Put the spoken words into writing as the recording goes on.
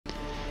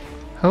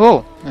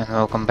Hello, and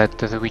welcome back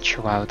to the Witch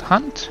Wild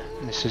Hunt.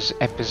 This is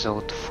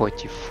episode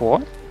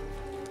 44,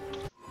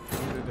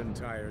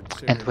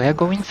 and we are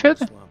going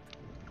further.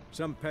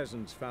 Some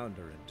peasants found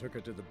her and took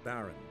her to the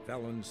Baron,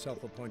 Valen's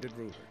self-appointed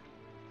ruler.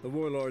 The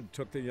warlord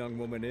took the young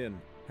woman in,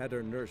 had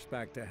her nursed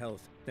back to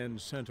health, then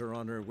sent her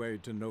on her way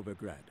to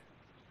Novigrad.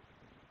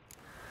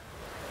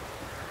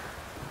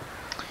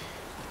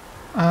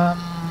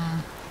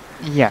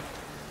 Yeah,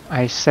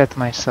 I set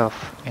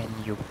myself a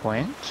new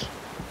point.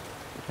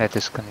 That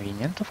is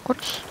convenient, of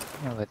course.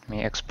 Let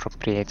me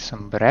expropriate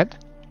some bread.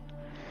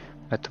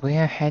 But we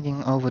are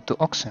heading over to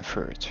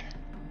Oxenfurt.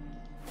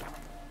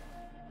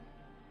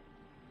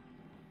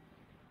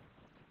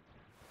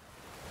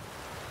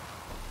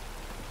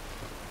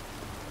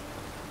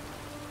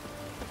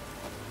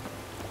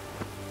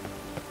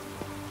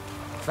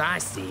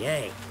 Feisty,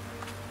 eh?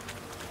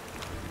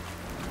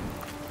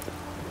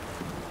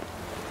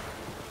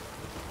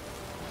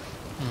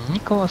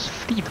 Nicholas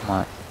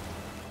Friedman.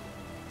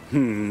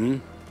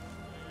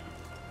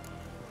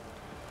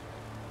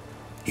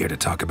 Here to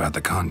talk about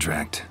the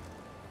contract.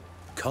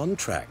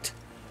 Contract?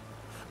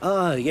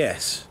 Ah,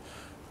 yes.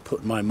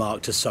 Put my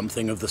mark to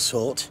something of the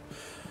sort.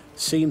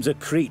 Seems a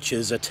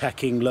creature's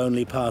attacking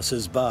lonely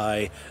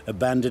passers-by,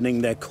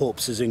 abandoning their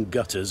corpses in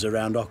gutters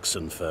around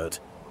Oxenfurt.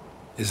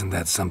 Isn't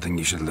that something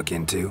you should look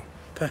into?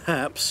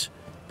 Perhaps,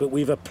 but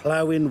we've a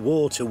ploughing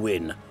war to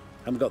win.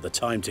 Haven't got the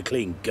time to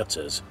clean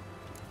gutters.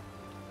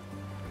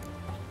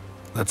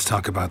 Let's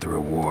talk about the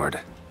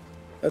reward.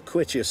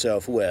 Acquit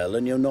yourself well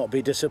and you'll not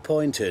be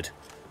disappointed.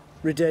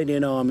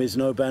 Redanian army's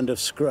no band of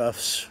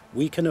scruffs.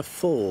 We can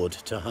afford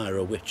to hire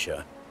a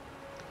witcher.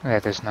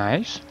 That is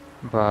nice,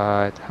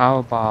 but how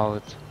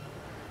about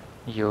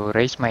you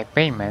raise my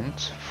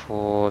payment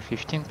for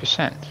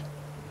 15%?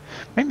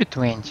 Maybe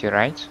 20,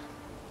 right?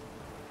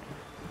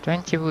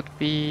 20 would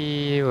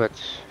be, what,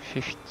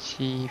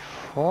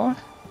 54?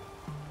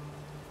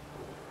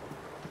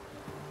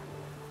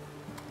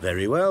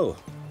 Very well.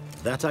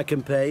 That I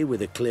can pay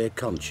with a clear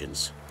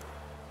conscience.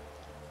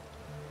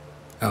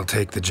 I'll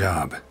take the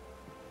job.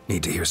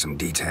 Need to hear some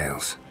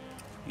details.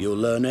 You'll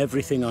learn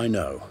everything I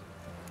know.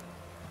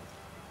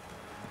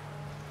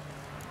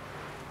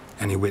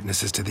 Any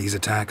witnesses to these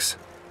attacks?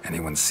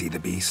 Anyone see the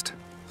beast?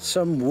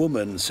 Some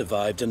woman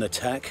survived an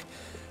attack.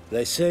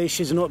 They say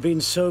she's not been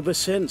sober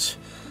since.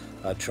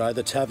 I'd try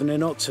the tavern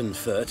in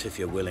Oxenfurt if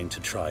you're willing to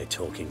try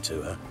talking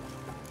to her.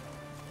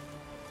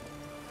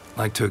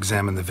 Like to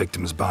examine the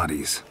victims'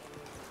 bodies.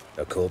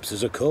 A corpse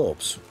is a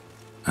corpse.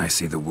 I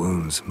see the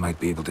wounds. Might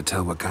be able to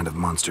tell what kind of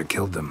monster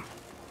killed them.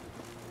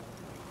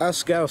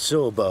 Ask our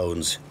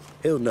Sawbones.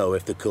 He'll know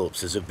if the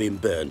corpses have been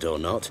burned or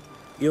not.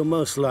 You'll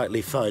most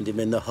likely find him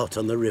in the hut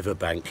on the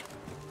riverbank.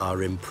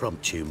 Our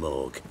impromptu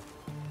morgue.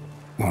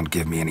 Won't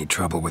give me any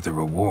trouble with the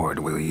reward,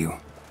 will you?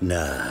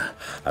 Nah,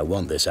 I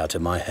want this out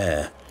of my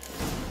hair.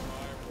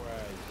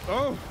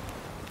 Oh!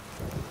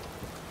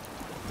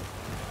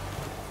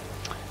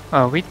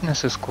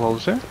 Witness is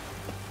closer.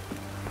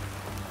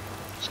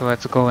 So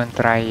let's go and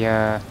try,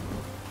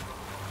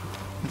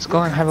 let's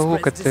go and have a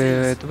look at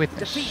the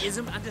witness.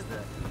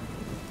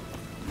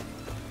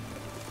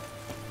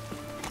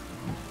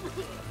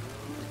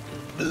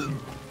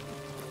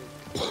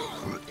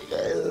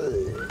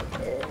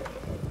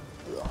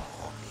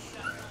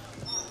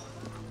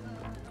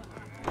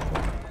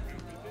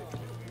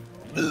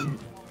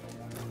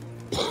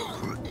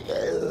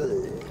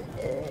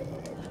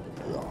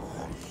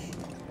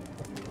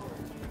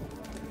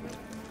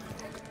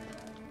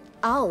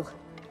 Oh,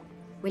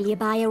 will you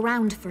buy a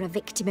round for a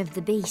victim of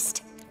the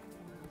beast?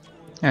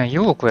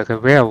 You look like a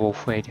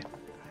werewolf lady.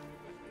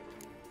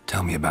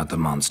 Tell me about the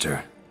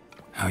monster.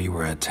 How you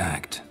were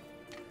attacked.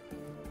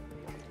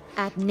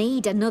 I'd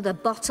need another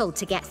bottle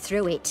to get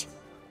through it.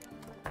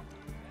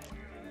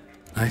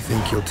 I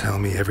think you'll tell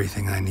me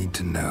everything I need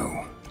to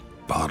know.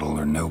 Bottle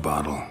or no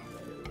bottle.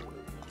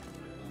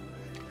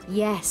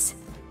 Yes,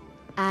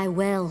 I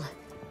will.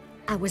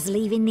 I was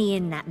leaving the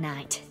inn that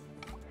night.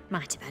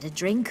 Might have had a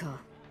drink or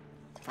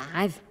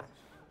 5,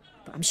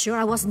 but I'm sure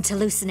I wasn't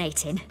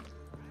hallucinating.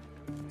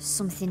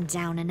 Something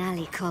down an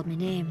alley called my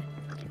name.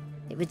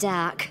 It was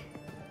dark.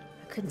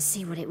 I couldn't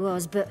see what it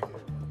was, but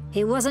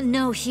it wasn't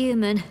no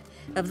human.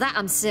 Of that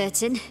I'm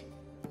certain.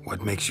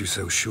 What makes you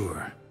so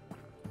sure?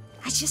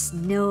 I just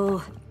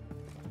know.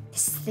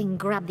 This thing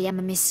grabbed the hem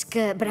of my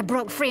skirt, but I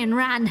broke free and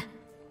ran.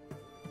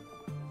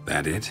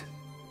 That it?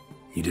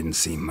 You didn't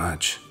see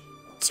much.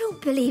 Don't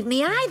believe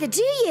me either,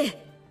 do you?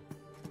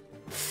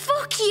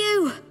 Fuck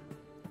you!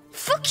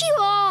 Fuck you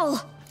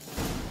all!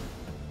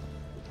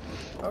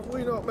 Have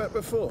we not met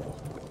before?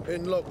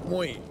 In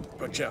Lochmuir,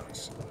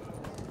 perchance?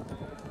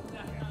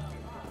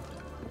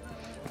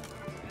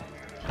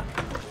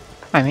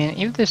 I mean,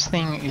 if this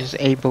thing is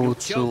able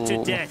Choked to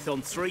to death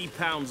on 3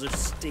 pounds of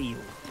steel.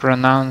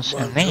 pronounce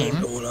a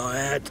name, All I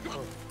had.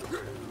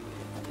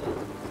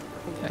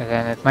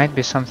 then it might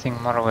be something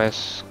more or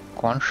less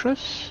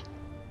conscious.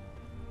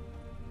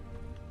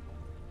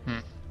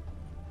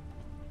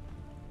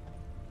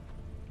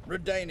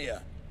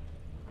 Redania.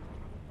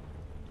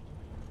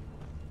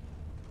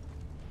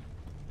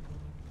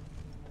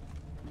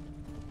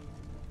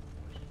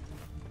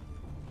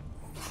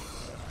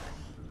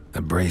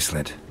 A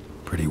bracelet,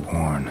 pretty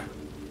worn.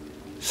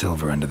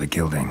 Silver under the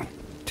gilding,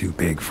 too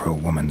big for a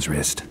woman's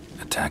wrist.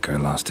 Attacker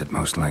lost it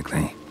most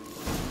likely.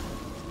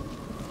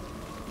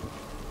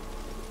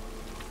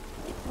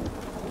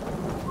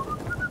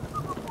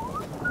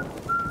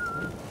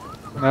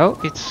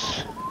 Well,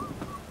 it's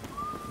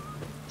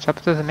up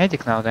to the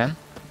medic now then.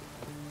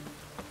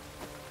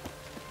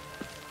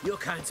 Your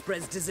kind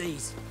spreads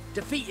disease,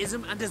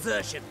 defeatism and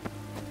desertion.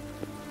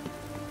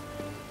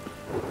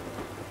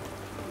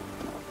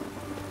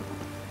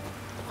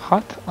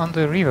 Hot on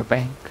the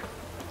riverbank.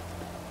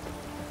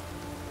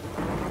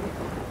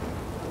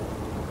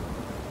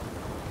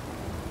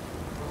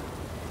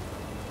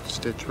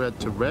 Stitch red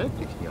to red,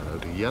 yellow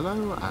to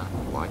yellow,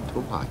 and white to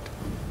white.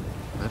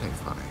 That ain't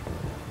funny.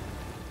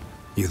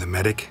 You the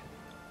medic?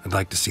 I'd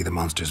like to see the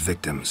monster's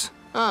victims.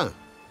 Oh,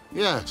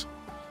 yes.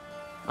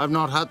 I've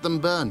not had them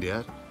burned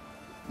yet.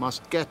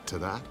 Must get to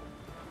that.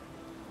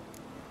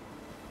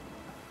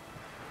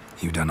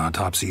 You done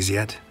autopsies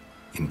yet?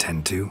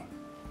 Intend to?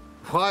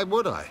 Why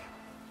would I?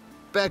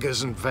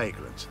 Beggars and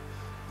vagrants.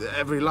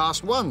 Every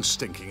last one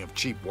stinking of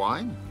cheap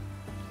wine.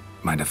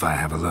 Mind if I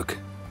have a look?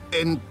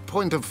 In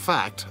point of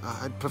fact,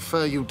 I'd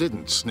prefer you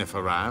didn't sniff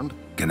around.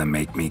 Gonna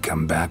make me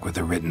come back with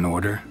a written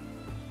order?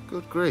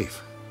 Good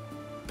grief.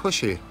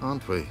 Pushy,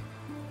 aren't we?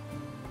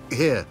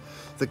 Here,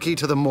 the key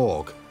to the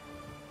morgue.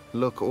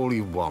 Look all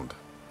you want.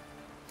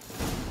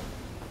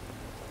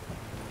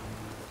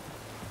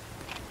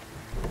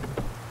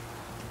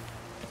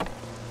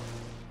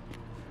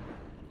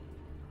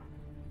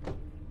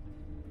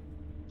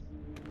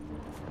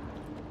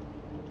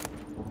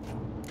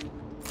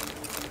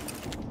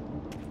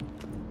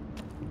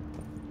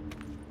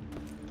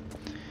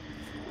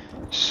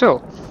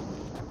 So,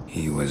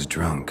 He was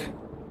drunk.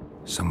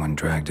 Someone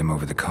dragged him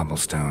over the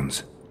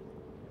cobblestones.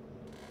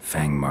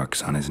 Fang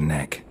marks on his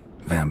neck.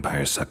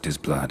 Vampire sucked his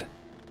blood.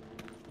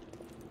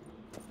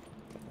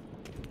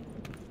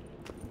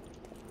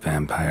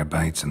 Vampire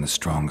bites and the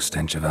strong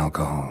stench of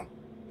alcohol,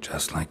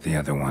 just like the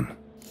other one.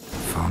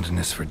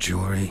 Fondness for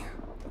jewelry,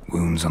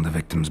 wounds on the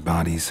victims'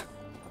 bodies.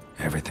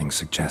 Everything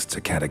suggests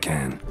a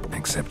Gaetan,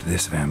 except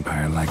this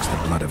vampire likes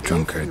the blood of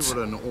drunkards. If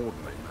you were an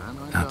ordinary man,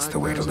 I'd That's the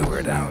way to diagnose lure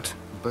it out.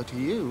 But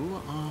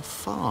you are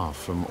far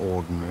from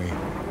ordinary.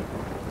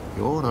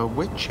 You're a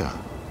witcher.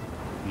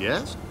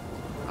 Yes?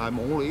 I'm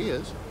all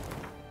ears.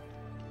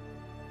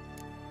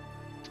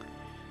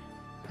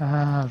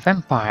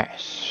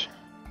 Vampires.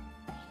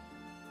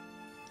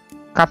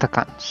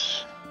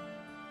 Catacans.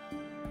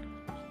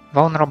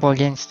 Vulnerable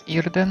against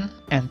Irden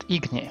and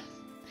Igni.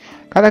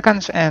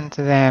 Catacans and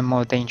their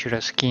more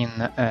dangerous kin,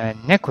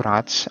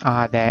 Necurats,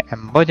 are the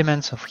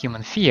embodiments of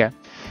human fear.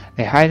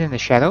 They hide in the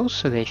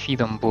shadows, they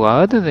feed on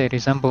blood, they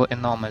resemble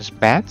enormous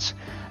bats,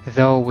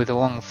 though with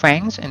long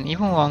fangs and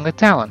even longer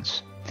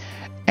talons.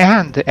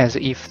 And, as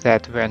if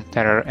that weren't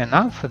terror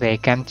enough, they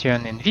can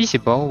turn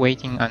invisible,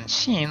 waiting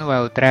unseen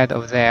while dread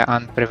of their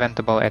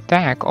unpreventable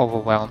attack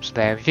overwhelms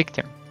their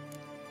victim.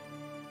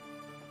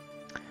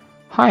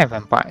 Higher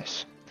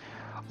vampires.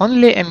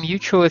 Only a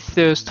mutual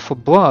thirst for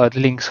blood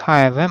links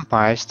higher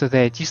vampires to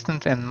their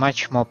distant and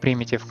much more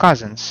primitive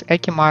cousins,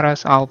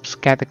 Echimaras, Alps,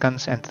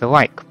 Catacans, and the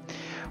like.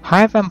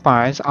 Higher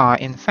vampires are,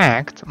 in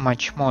fact,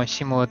 much more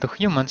similar to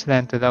humans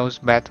than to those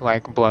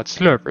bat-like blood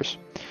slurpers.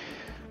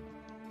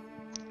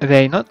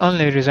 They not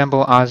only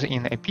resemble us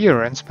in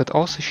appearance, but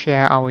also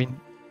share our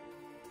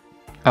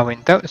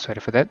intelligence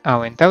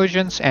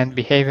and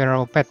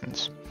behavioral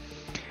patterns.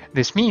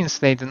 This means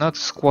they do not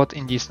squat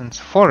in distant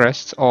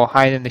forests or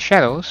hide in the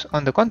shadows.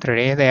 On the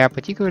contrary, they are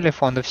particularly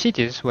fond of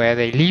cities, where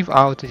they live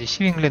out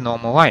deceivingly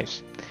normal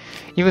lives.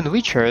 Even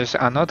witchers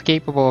are not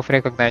capable of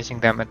recognizing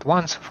them at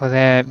once, for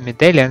their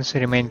medallions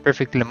remain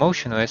perfectly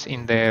motionless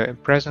in the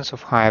presence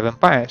of higher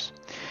vampires.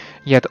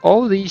 Yet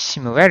all these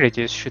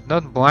similarities should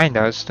not blind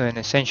us to an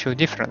essential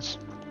difference.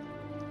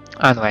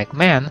 Unlike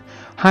men,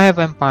 higher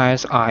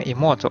vampires are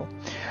immortal.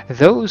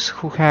 Those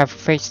who have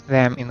faced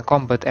them in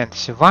combat and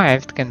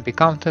survived can be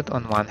counted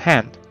on one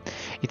hand.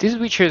 It is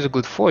witchers'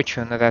 good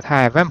fortune that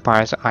higher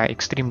vampires are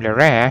extremely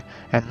rare,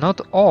 and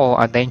not all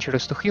are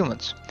dangerous to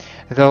humans.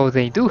 Though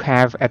they do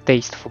have a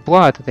taste for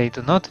blood, they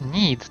do not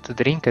need to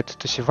drink it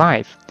to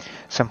survive.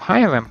 Some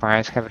higher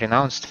vampires have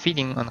renounced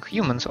feeding on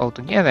humans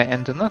altogether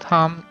and do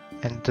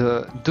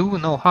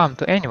no harm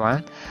to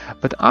anyone,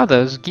 but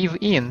others give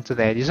in to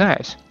their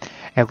desires.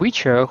 A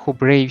witcher who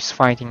braves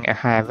fighting a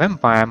higher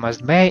vampire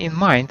must bear in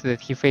mind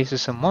that he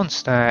faces a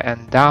monster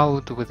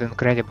endowed with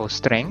incredible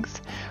strength,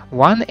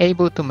 one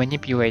able to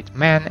manipulate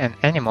men and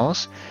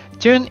animals,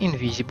 turn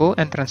invisible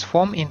and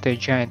transform into a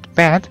giant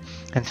bat,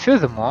 and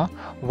furthermore,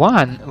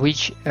 one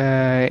which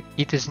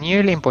it is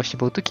nearly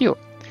impossible to kill.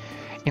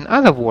 In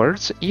other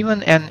words,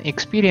 even an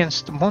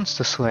experienced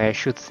monster slayer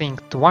should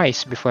think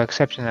twice before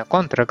accepting a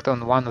contract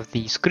on one of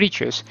these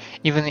creatures,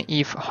 even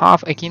if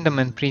half a kingdom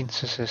and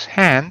princess's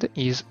hand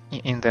is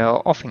in the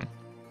offing.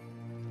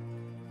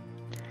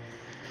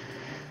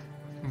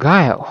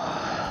 Guile.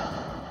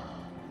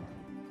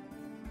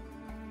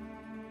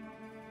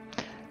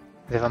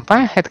 The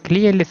vampire had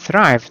clearly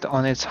thrived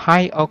on its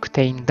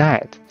high-octane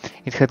diet.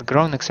 It had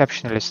grown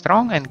exceptionally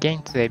strong and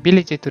gained the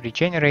ability to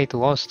regenerate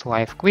lost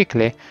life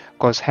quickly,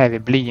 cause heavy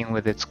bleeding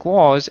with its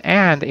claws,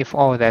 and if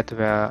all that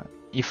were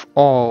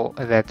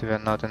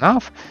not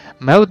enough,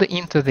 melt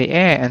into the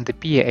air and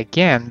appear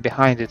again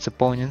behind its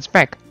opponent's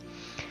back.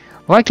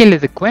 Luckily,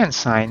 the Quen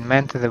sign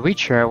meant the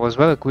Witcher was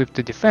well equipped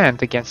to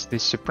defend against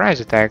this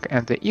surprise attack,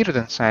 and the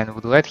Irden sign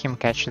would let him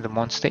catch the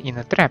monster in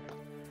a trap.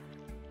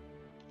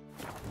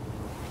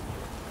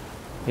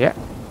 Yeah,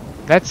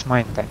 that's my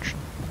intention.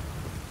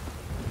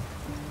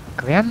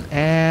 Quen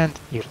and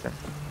Irden.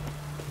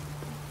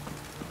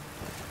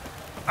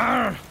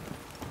 Arr!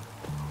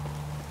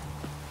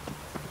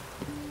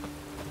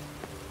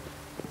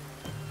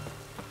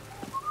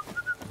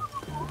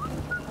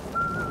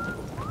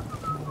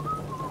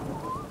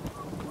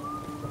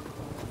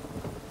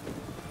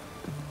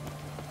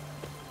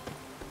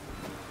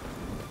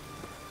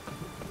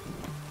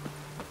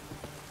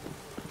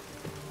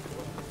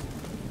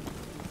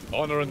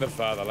 Honor in the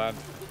fatherland.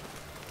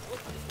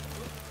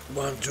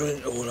 One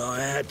drink, all I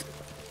had.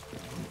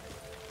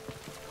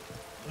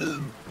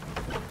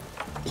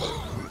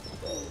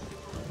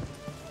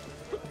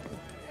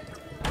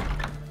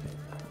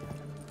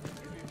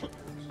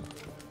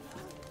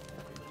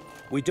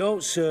 We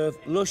don't serve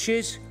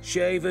lushes,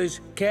 shavers,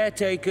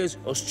 caretakers,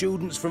 or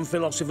students from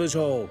Philosopher's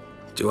Hall.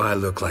 Do I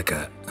look like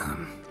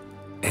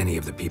any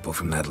of the people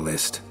from that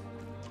list?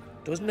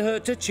 Doesn't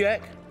hurt to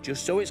check,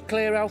 just so it's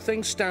clear how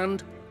things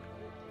stand.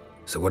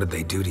 So what did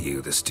they do to you,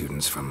 the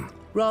students from...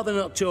 Rather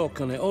not talk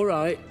on it, all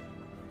right?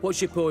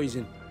 What's your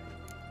poison?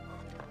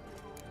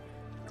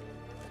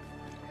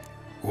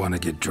 Want to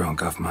get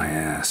drunk off my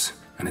ass,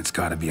 and it's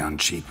gotta be on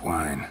cheap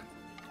wine.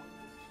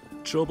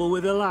 Trouble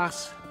with a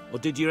lass? Or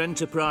did your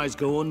enterprise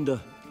go under?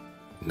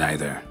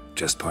 Neither.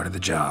 Just part of the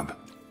job.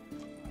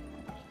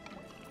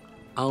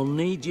 I'll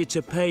need you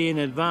to pay in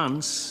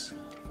advance.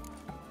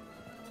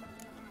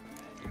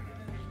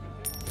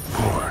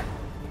 Pour.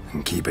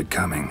 And keep it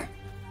coming.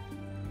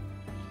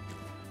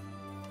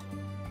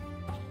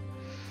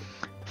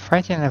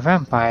 Fighting a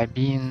vampire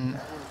being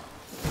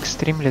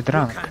extremely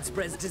drunk. Kind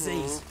spreads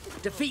disease,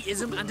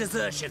 defeatism and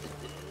desertion.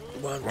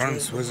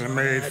 Once was a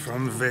maid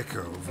from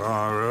Vico,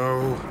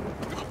 Varro.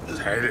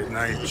 Tight at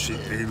night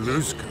she'd be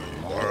loose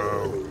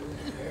tomorrow.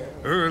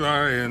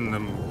 Early in the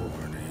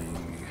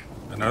morning,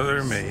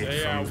 another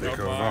maid from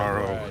Vico,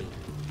 Varro.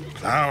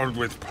 Plowed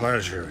with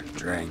pleasure,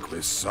 drank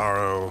with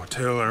sorrow,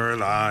 till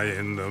early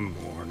in the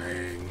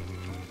morning.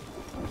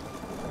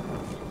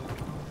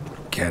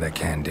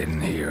 Gaetan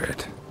didn't hear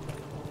it.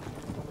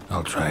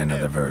 I'll try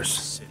another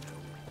verse.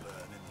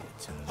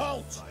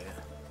 Halt!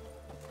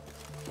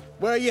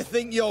 Where you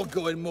think you're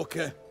going,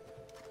 mucker?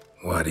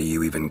 Why do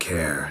you even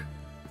care?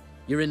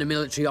 You're in the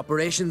military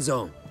operations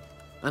zone,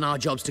 and our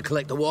job's to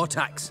collect the war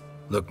tax.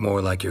 Look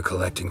more like you're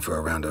collecting for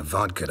a round of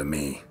vodka to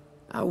me.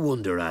 I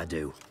wonder I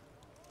do.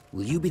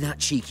 Will you be that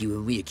cheeky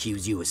when we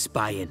accuse you of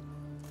spying?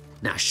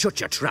 Now shut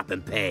your trap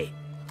and pay.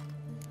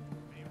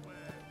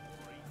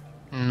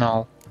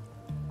 No.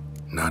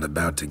 Not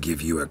about to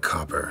give you a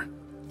copper.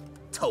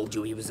 Told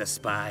you he was a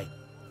spy.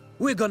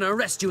 We're gonna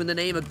arrest you in the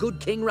name of good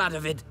King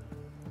Radovid.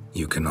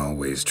 You can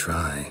always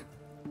try.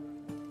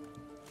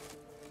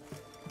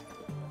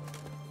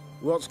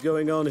 What's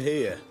going on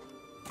here?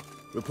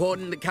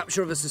 Reporting the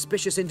capture of a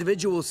suspicious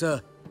individual,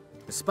 sir.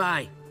 A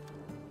spy.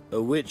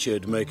 A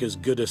witcher'd make as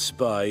good a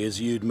spy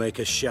as you'd make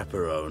a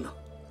chaperone.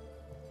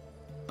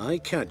 I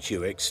catch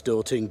you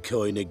extorting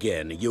coin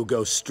again, you'll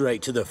go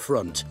straight to the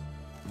front.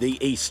 The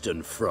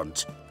Eastern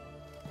Front.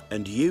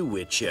 And you,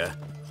 Witcher,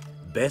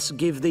 best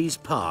give these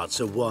parts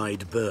a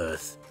wide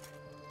berth.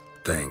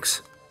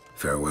 Thanks.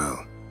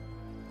 Farewell.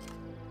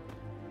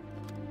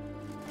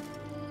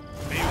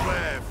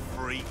 Beware,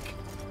 freak.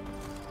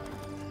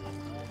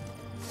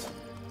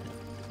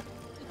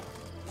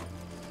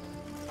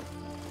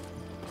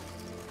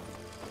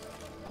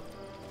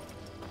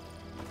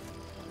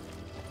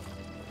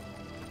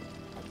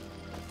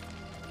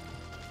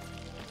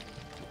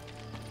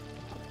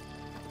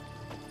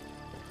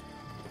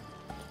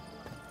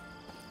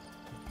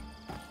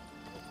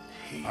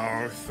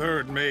 Our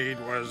third maid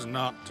was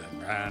not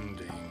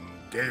demanding.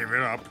 Gave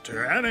it up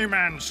to any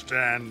man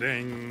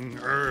standing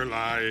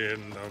early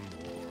in the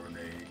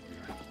morning.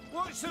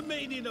 What's the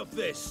meaning of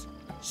this?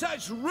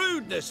 Such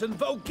rudeness and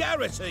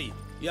vulgarity,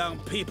 young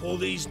people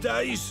these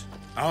days.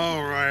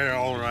 All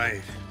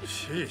right.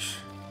 Sheesh.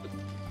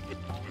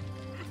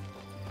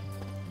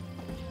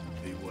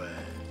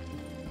 Beware.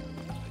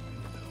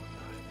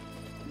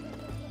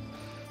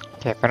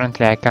 Okay,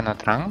 apparently I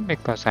cannot run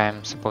because I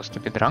am supposed to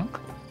be drunk.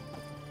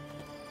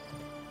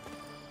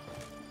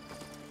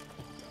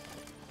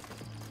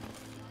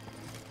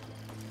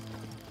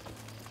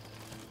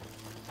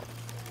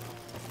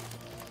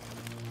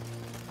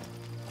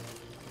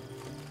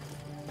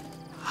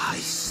 I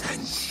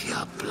sense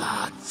your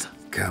blood.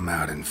 Come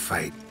out and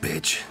fight,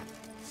 bitch.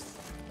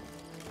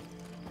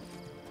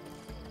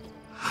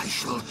 I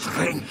shall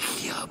drink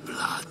your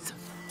blood.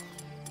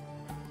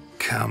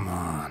 Come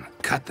on,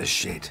 cut the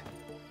shit.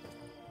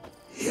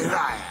 Here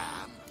I am.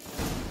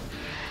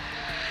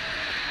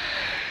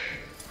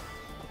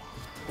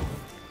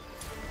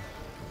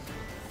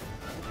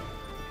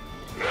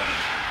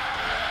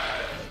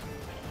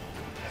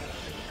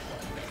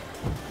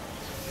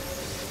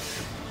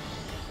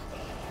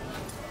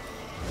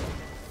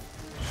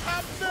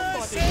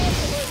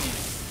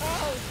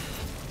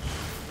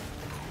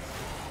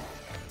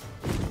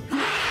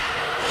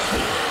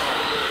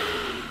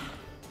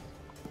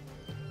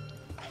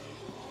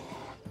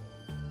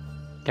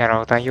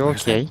 Geralt, are you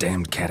Where's okay? that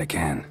damned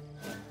Gaetan?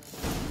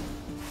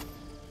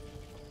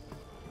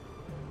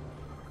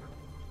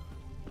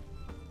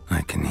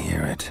 I can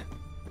hear it.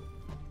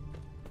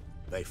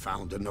 They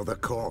found another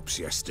corpse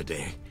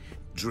yesterday.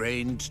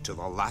 Drained to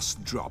the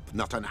last drop,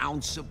 not an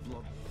ounce of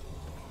blood.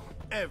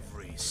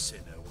 Every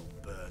sinner will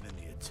burn in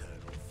the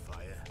eternal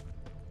fire.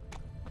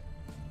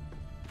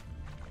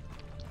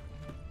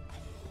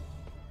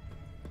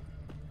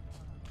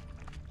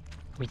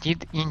 We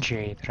did injure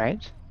it,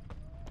 right?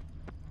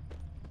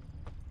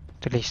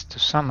 At least to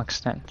some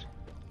extent.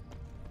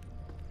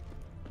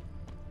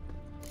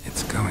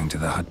 It's going to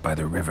the hut by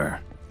the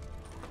river.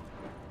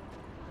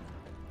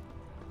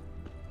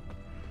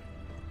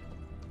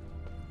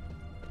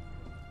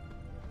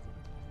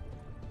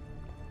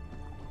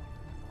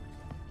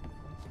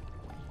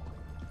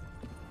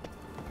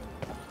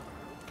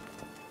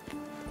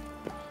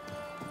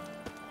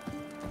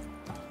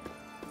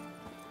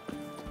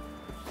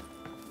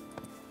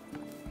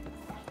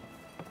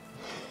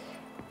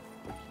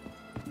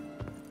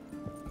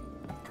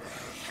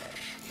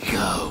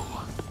 Go,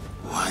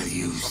 while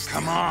you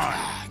Come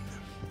on!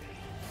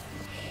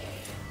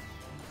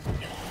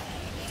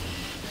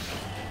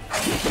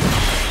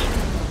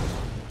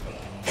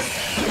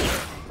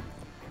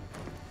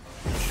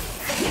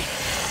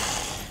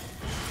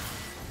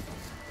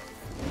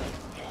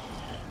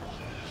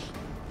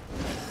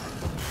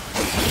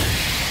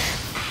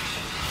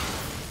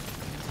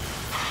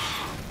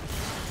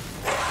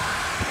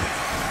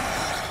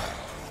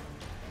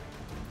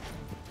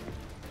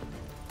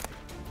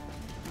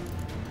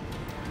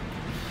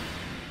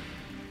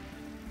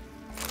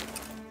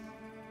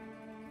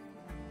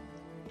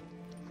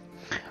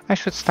 I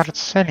should start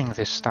selling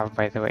this stuff,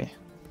 by the way.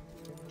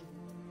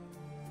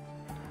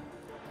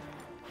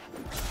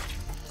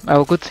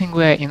 Oh, good thing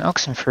we're in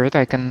Oxenfurt.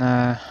 I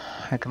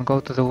can go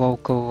to the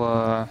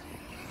local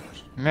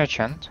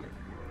merchant.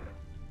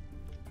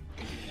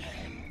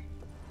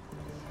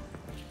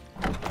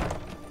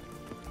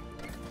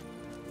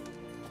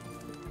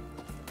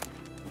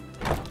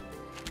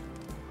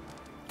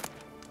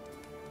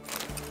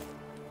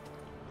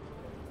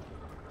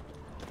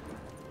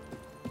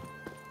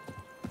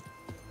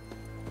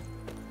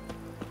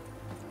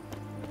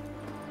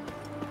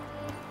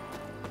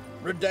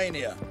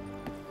 Redania.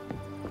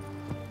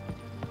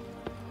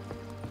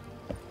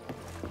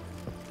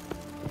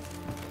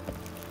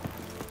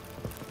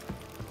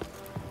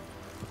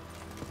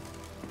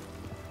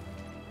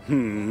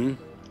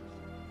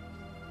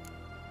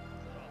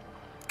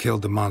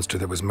 Killed the monster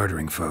that was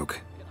murdering folk.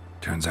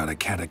 Turns out a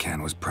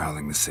Gaetan was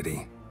prowling the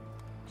city.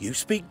 You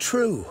speak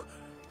true.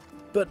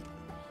 But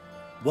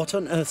what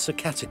on earth's a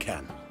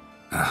Gaetan?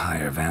 A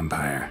higher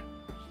vampire.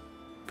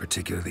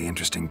 Particularly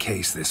interesting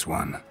case, this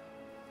one.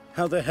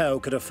 How the hell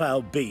could a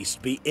foul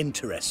beast be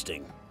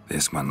interesting?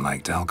 This one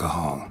liked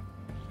alcohol.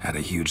 Had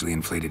a hugely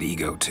inflated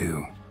ego,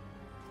 too.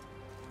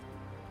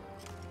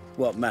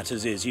 What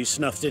matters is you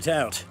snuffed it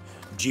out.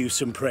 Due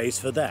some praise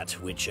for that,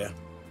 Witcher.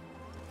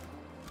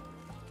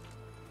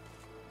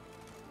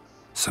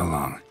 So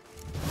long.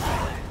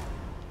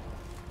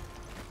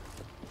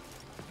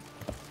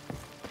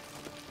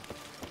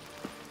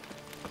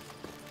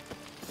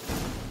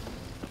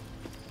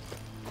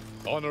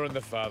 Honor in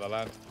the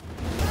fatherland.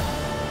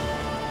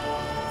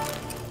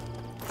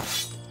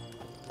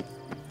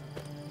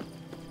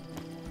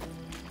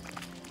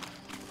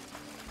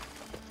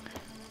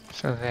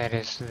 So there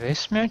is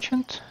this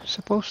merchant,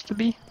 supposed to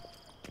be.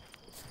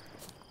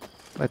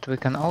 But we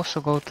can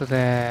also go to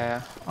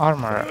the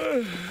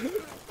armorer.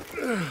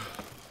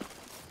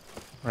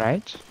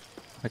 Right?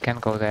 We can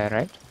go there,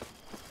 right?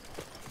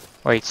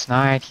 Oh, it's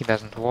night, he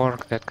doesn't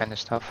work, that kind of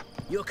stuff.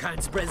 Your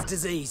kind spreads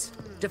disease,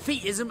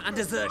 defeatism and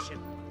desertion.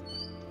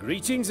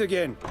 Greetings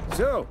again.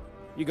 So,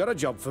 you got a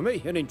job for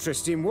me, an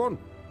interesting one.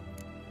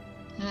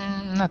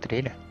 Not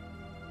really.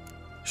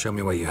 Show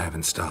me what you have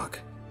in stock.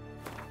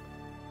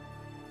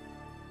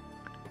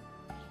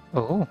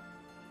 Oh.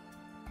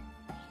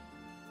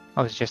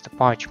 Oh, it's just a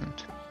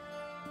parchment.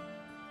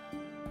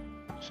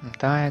 Some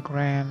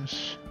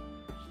diagrams.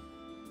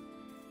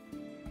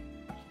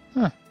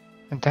 Huh.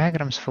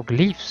 Diagrams for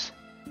glyphs.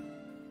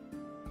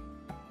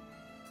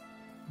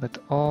 But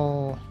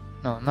all...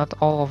 No, not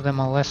all of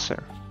them are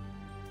lesser.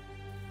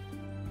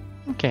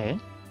 Okay.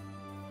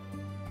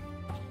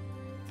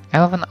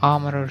 Elven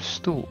Armorer's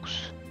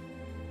tools.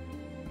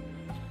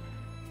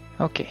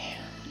 Okay.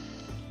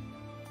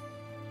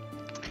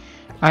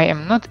 I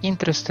am not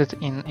interested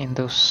in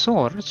those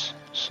swords,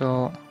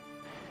 so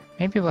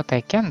maybe what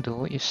I can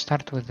do is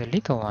start with the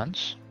little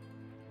ones.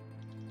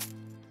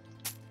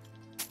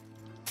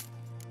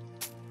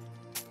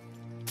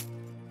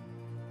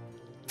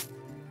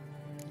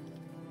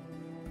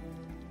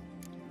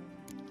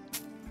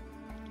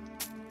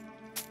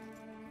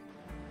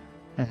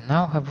 And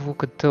now have a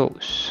look at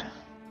those.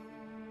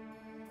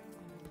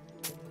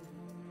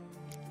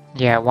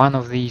 Yeah, one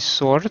of these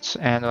swords,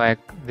 and like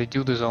the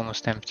dude is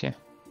almost empty.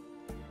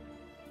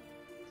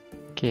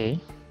 Okay.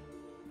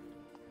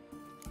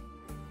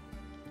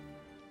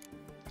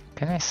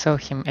 Can I sell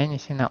him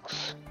anything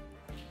else?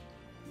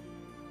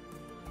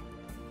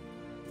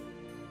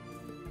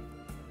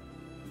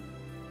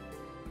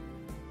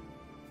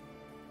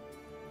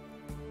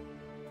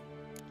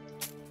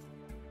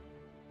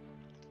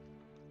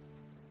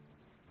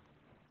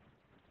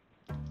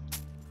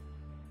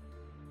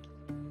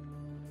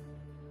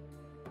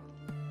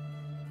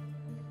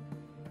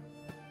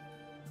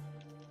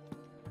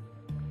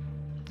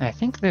 I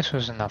think this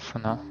was enough for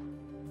now.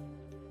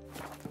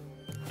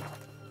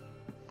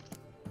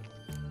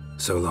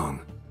 So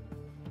long.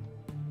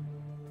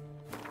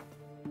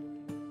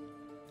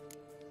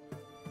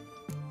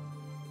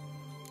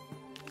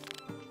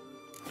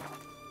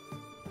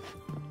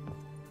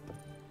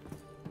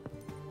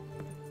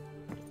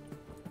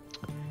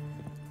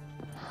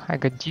 I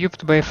got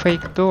duped by a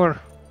fake door.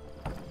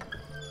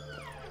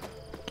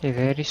 Okay,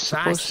 there is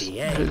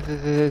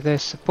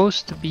there's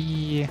supposed to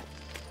be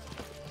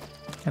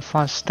a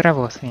fast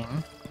travel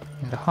thing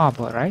in the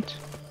harbor, right?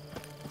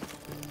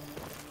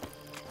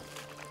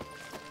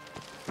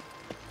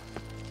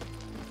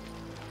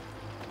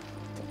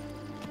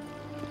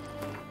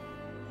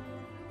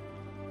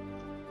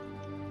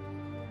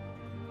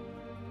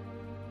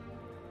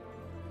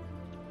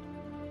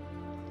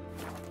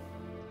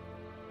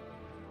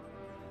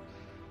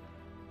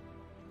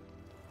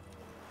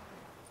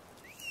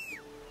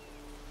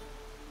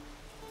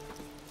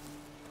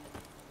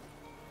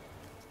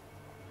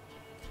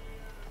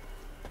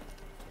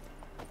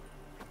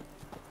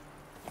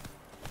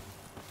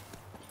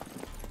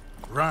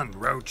 Run,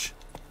 Roach.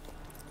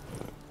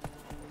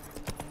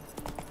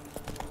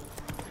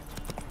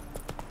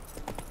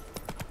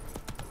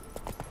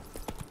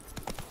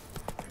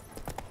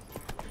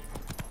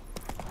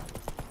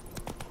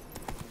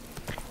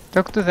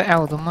 Talk to the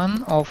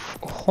alderman of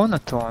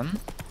Honorton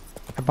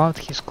about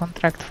his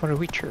contract for a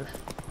witcher.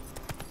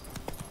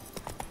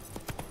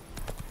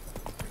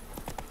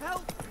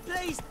 Help!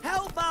 Please!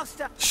 Help,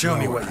 master! Show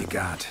me what you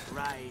got.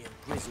 Grey and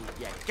grizzled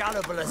yet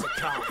gullible as a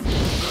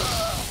calf.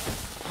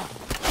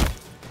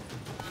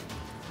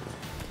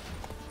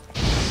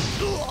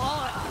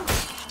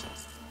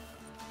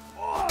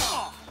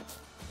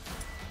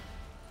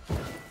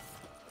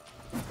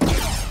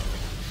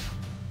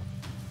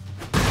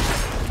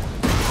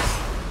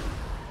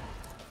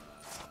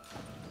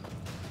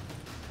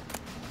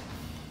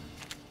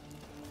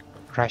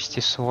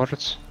 Rusty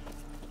swords.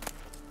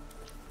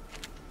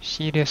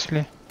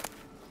 Seriously?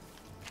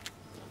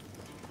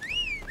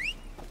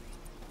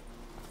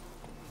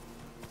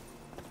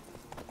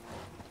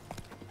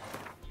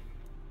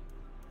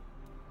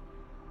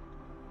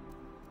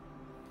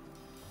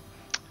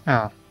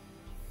 Oh.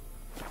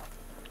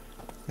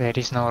 There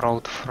is no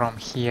road from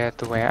here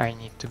to where I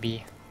need to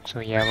be. So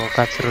yeah, we'll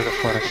cut through the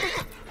forest.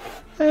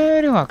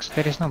 Relax,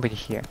 there is nobody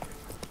here.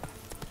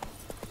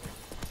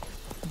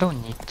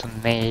 Don't need to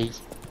neigh.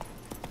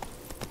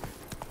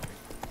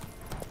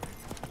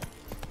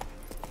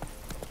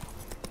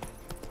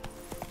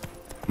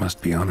 Must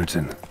be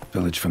Honorton.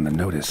 Village from the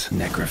notice.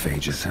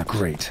 Necrophages.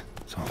 Great.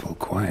 It's awful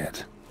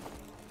quiet.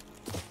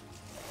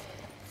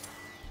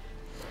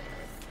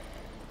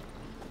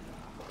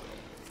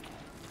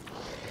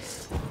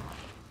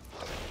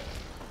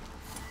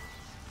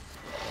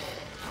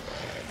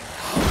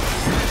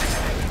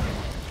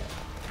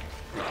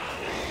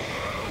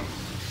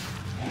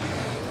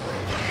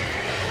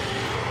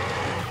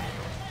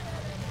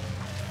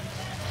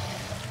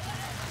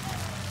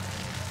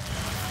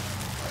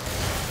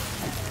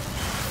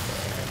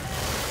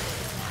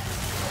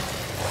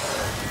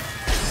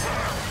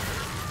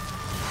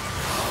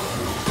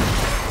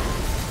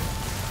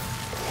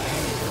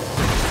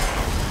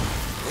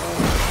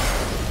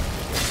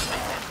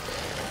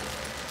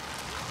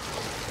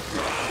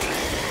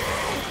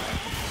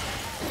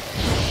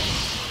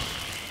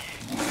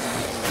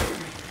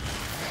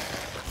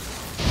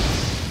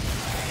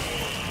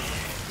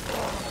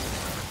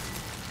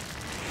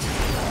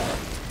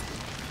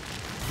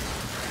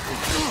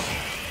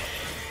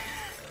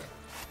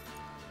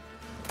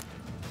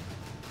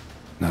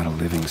 Not a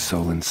living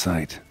soul in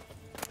sight.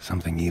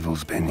 Something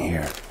evil's been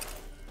here.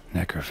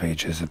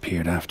 Necrophage has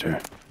appeared after.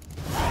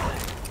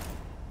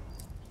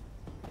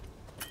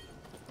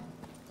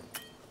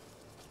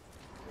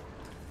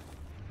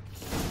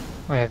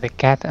 Where the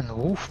cat and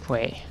wolf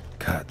play.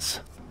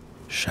 Cuts.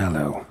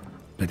 Shallow,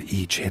 but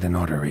each hit an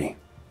artery.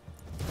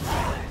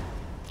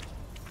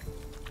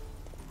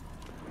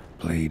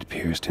 Blade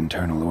pierced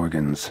internal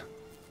organs.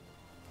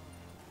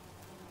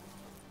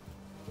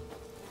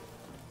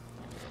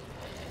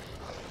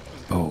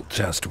 Bolt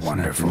just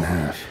wonderful. In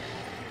half.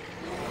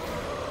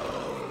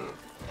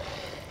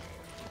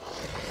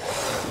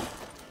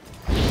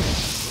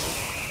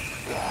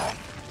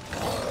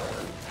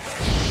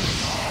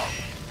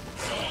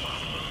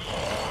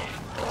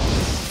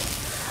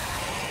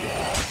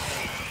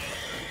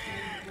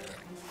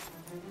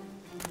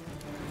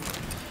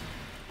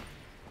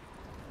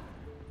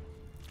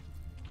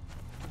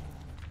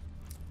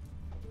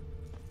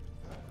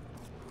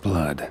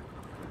 blood.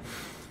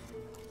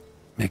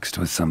 Mixed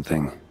with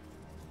something.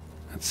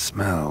 That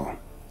smell.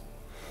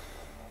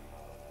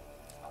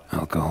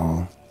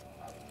 Alcohol,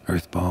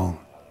 earthball,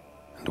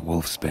 and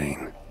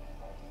wolfsbane.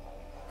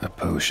 A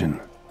potion.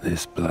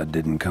 This blood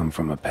didn't come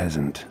from a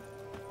peasant.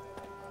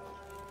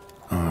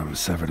 Arm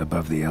severed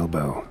above the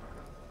elbow,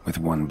 with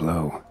one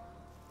blow.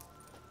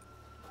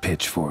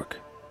 Pitchfork.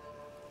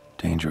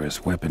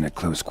 Dangerous weapon at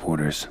close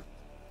quarters.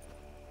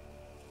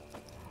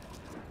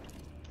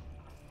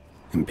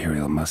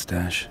 Imperial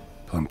mustache,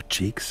 plump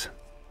cheeks.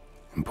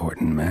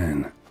 Important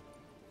man.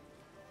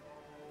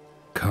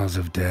 Cause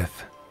of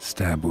death,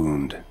 stab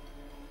wound.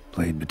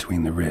 Blade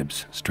between the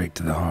ribs, straight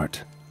to the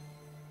heart.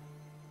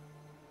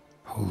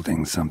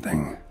 Holding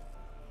something.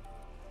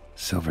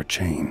 Silver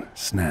chain,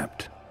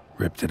 snapped.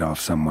 Ripped it off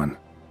someone.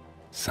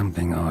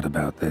 Something odd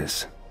about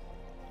this.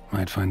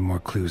 Might find more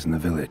clues in the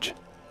village.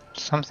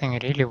 Something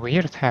really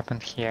weird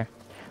happened here.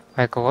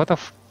 Like a lot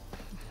of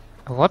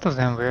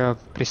them were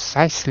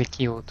precisely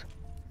killed.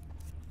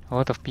 A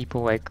lot of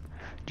people, like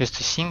just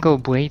a single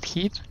blade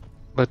hit,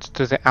 but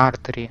to the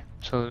artery,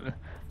 so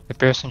the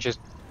person just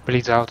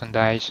bleeds out and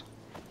dies.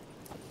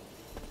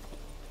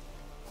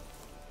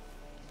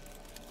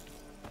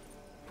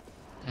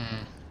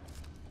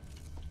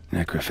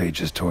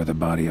 Necrophages tore the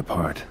body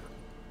apart.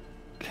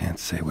 Can't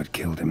say what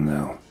killed him,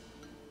 though.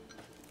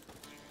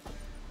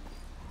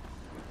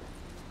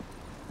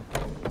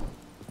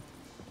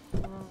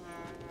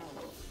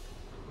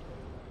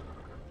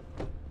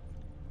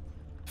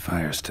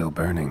 Fire still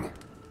burning.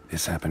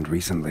 This happened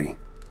recently.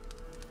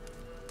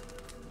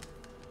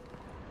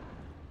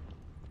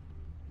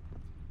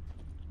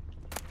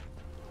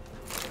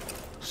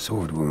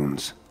 Sword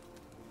wounds.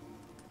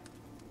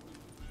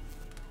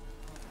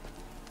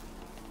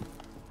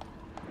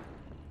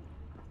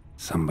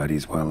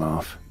 Somebody's well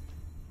off.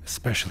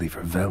 Especially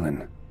for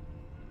Velen.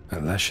 A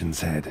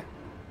Leshen's head.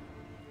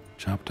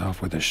 Chopped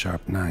off with a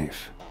sharp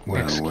knife.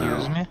 Well,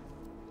 Excuse me?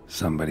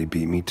 Somebody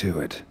beat me to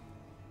it.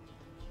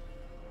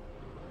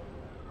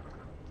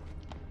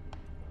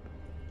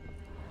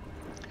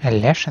 A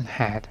Leshen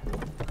head.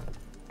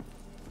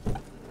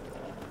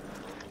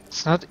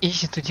 It's not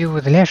easy to deal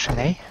with Leshen,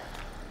 eh?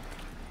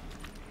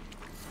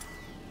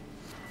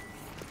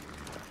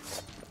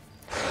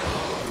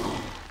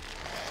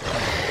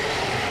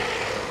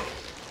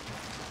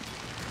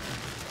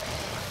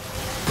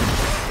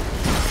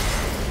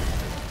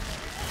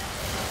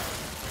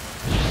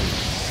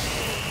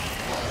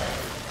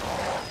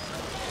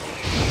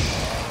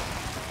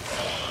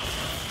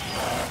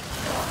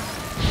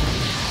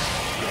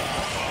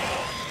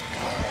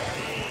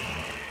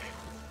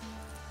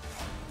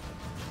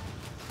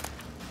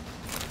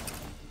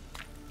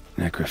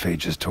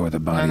 Necrophages tore the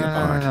body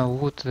apart. No,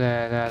 wood, the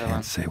other one.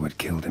 Can't say what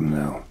killed him,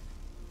 though.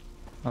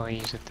 Oh,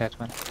 is it that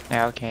one?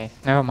 Yeah, okay,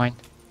 never mind.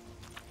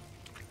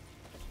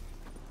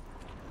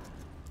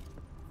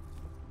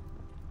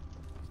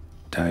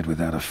 Died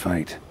without a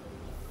fight.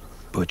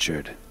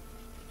 Butchered.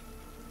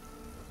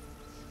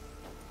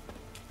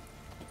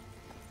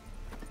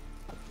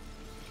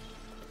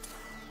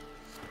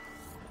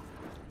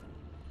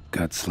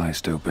 Gut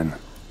sliced open.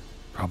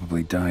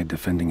 Probably died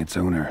defending its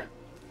owner.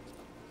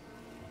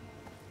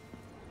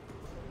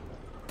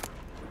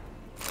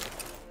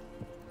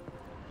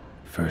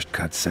 First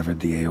cut severed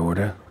the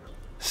aorta.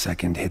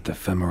 Second hit the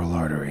femoral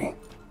artery.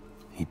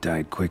 He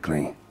died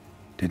quickly.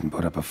 Didn't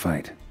put up a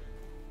fight.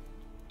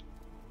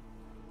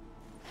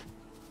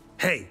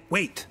 Hey,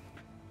 wait!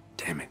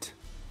 Damn it.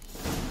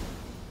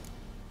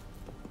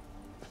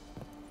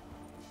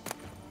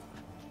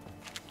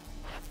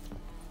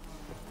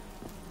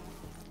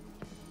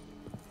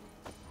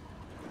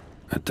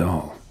 A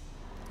doll.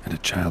 And a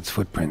child's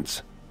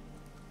footprints.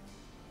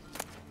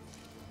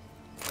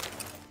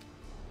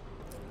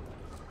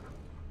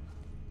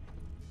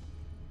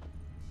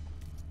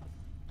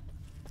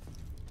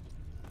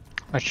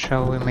 But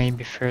shall we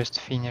maybe first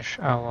finish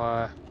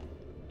our...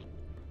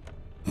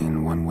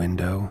 In one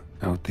window,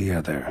 out the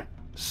other.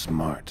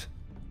 Smart.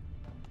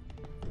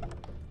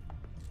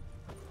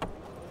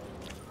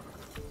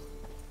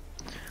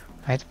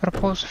 I'd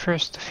propose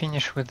first to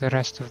finish with the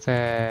rest of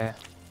the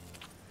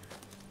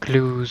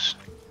clues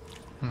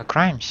on the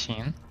crime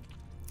scene.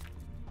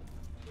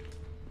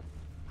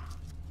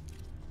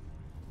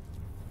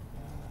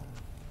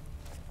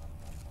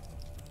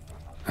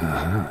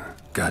 Uh-huh.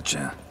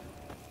 Gotcha.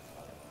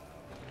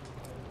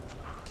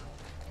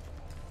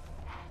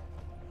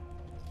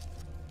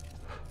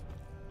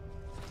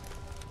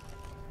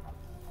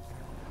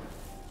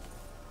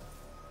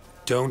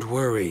 Don't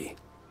worry.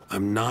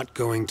 I'm not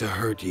going to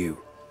hurt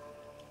you.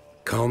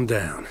 Calm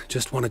down.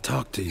 Just want to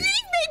talk to you. Leave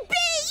me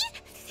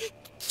be!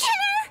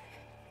 Killer!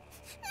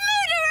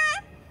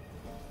 Murderer!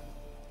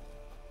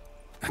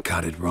 I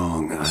got it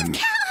wrong. I'm...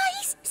 Cat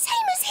eyes!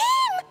 Same as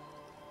him!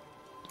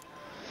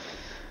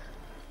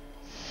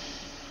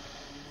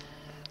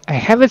 I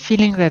have a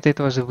feeling that it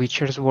was a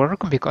Witcher's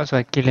work, because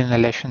like killing a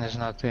Leshen is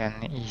not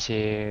an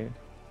easy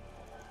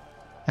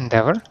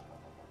endeavor.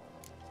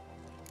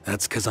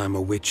 That's because I'm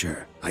a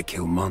Witcher. I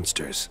kill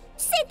monsters.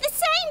 Said the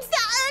same,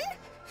 That'un!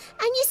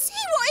 And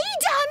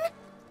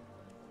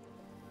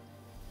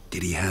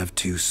Did he have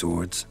 2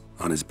 swords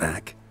on his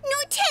back?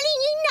 Not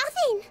telling you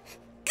nothing.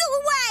 Go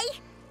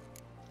away.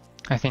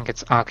 I think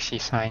it's Oxy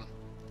sign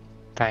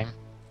time.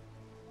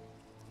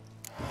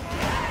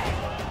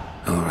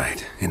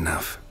 Alright,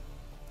 enough.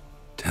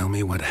 Tell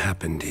me what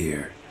happened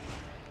here.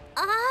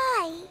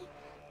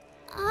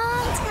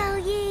 I'll tell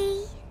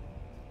ye.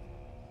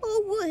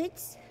 Oh,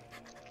 woods.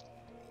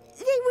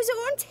 They was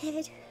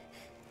haunted.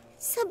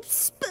 Some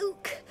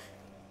spook.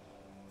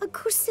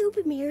 Uncle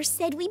Silvermere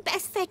said we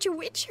best fetch a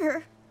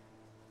witcher.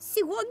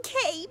 So one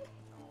came.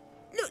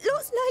 Looked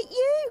lots like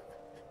you,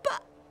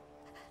 but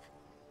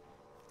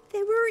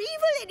there were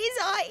evil in his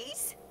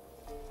eyes.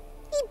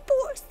 He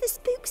bought us the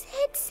spook's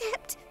head,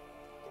 sept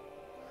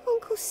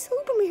Uncle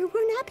Silvermere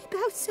weren't happy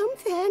about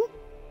something.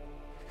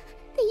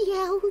 They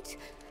yelled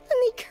and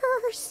they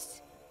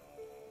cursed.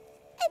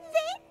 And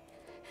then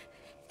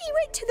he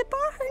went to the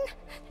barn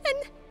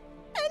and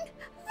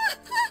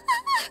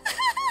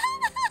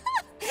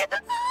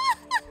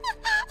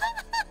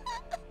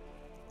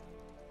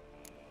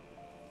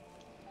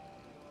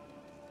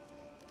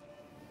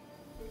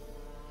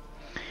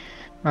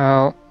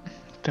Well,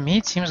 to me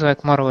it seems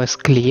like more or less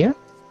clear.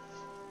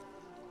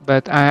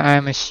 But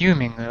I'm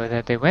assuming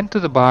that they went to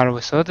the bar,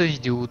 we saw this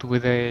dude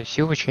with a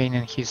silver chain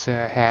in his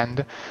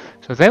hand.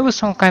 So there was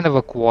some kind of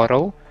a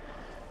quarrel.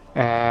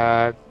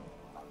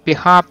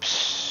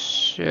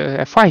 Perhaps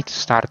a fight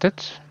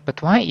started.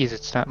 But why is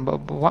it start?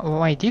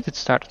 Why did it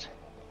start?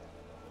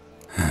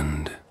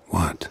 And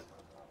what?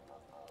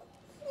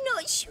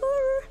 Not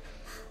sure.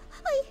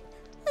 I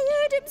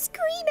heard him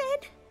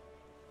screaming.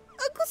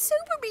 Uncle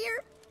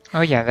Silvermere. Oh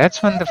yeah,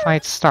 that's when the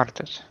fight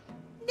started.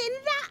 Then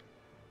that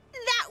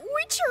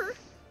witcher,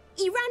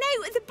 he ran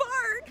out of the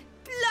barn,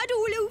 blood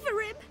all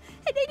over him,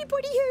 and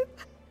anybody who,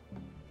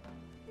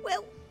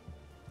 well,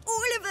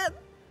 all of them,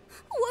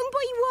 one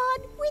by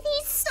one, with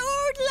his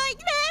sword like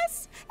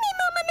this. Me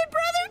mum and my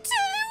brother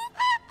too.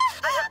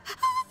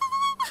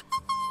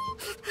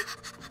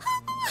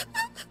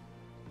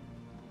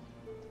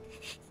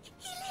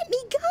 He let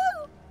me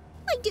go.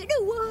 I don't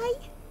know why.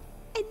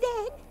 And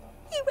then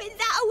he went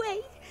that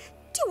way,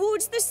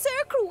 towards the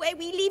circle where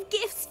we leave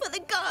gifts for the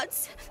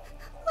gods.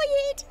 I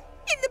hid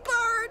in the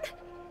barn.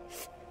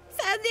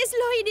 Found this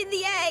lying in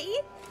the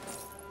hay.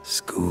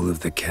 School of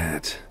the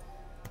Cat.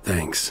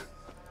 Thanks.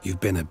 You've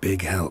been a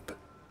big help.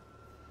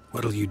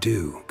 What'll you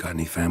do? Got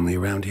any family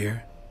around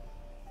here?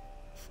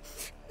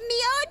 Me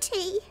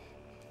auntie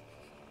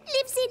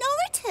lives in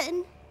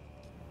Honorton.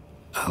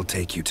 I'll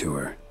take you to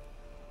her.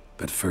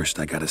 But first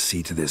I gotta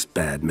see to this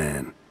bad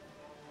man.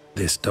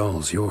 This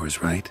doll's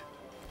yours, right?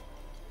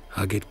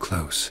 Hug it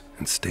close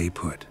and stay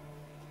put.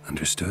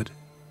 Understood?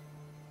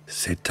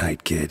 Sit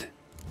tight, kid.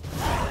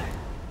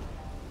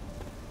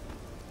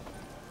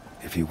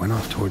 If he went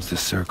off towards the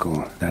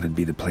circle, that'd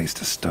be the place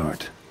to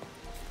start.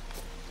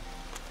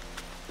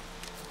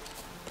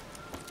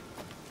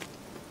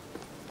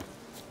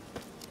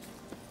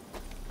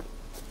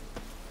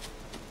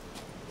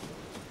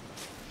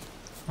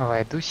 Oh,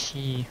 I do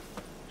see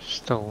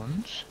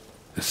stones.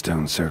 The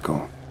stone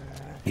circle.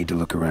 Need to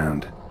look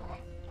around.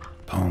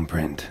 Palm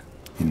print,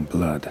 in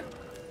blood.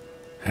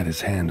 Had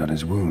his hand on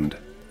his wound.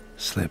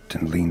 Slipped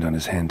and leaned on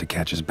his hand to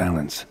catch his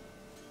balance.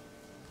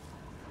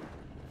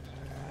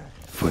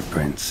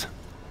 Footprints.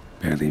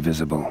 Barely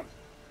visible.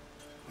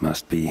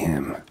 Must be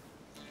him.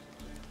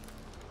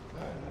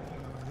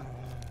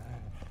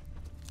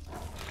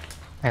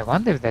 I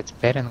wonder if that's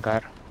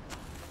Berengar.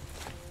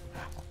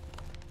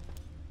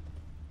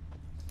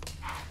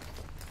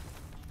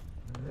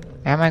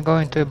 Am I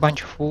going to a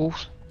bunch of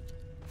wolves?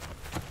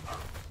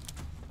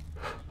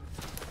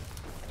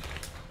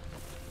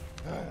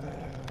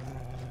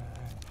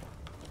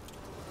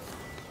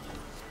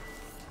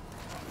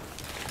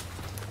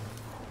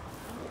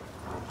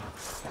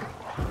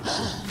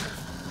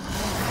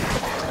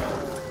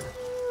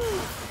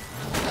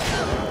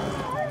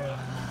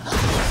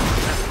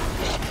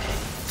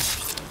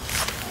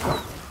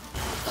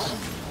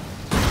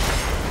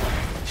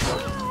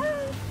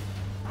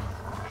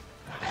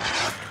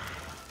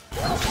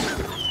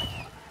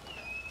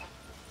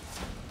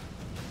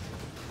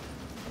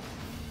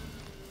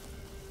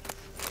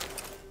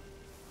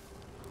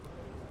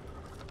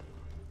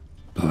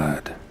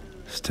 Blood.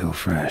 Still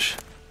fresh.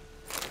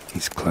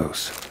 He's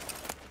close.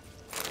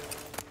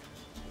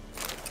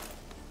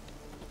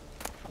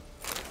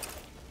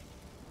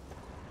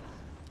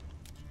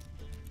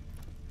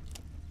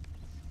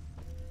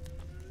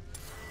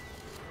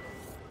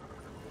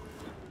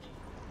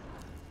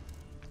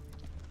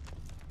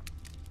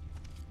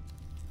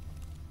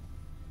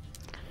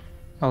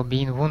 Well,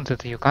 being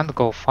wounded, you can't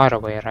go far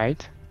away,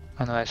 right?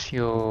 Unless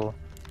you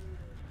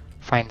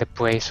find a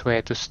place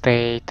where to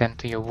stay, tend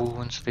to your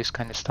wounds, this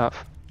kind of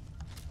stuff.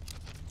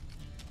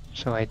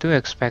 So I do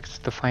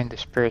expect to find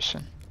this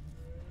person.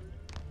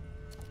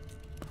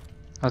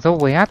 Although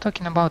we are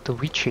talking about a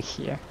witcher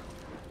here.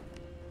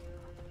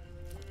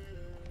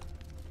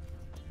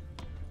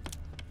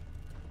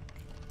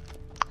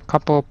 A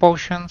couple of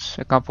potions,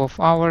 a couple of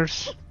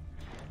hours,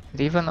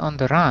 and even on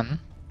the run.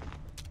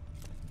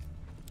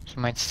 He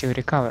might still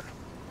recover.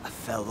 A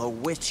fellow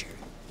witcher.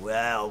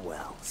 Well,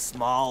 well,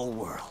 small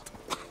world.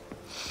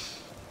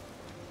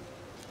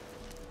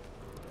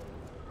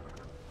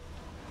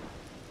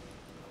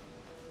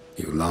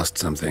 You lost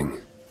something.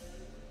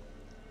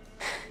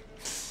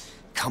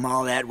 Come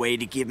all that way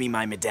to give me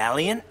my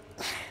medallion?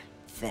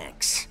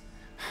 Thanks.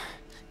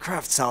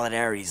 Craft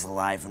solidarity's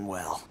alive and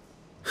well.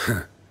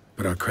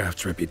 But our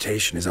craft's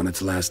reputation is on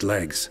its last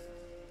legs.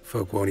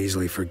 Folk won't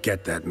easily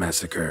forget that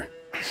massacre.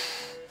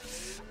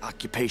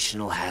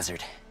 Occupational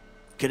hazard.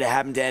 Could have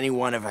happened to any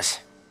one of us.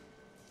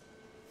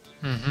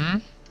 Mm-hmm.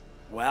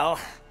 Well,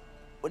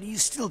 what are you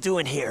still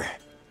doing here?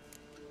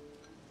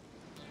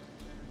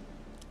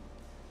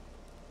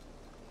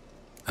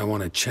 I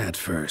want to chat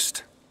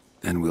first.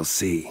 Then we'll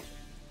see.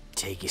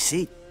 Take your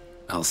seat.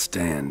 I'll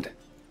stand.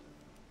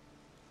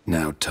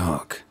 Now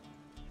talk.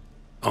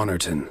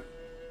 Honorton,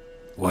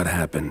 what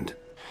happened?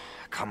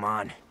 Come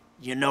on.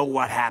 You know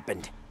what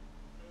happened.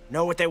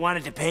 Know what they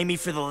wanted to pay me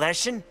for the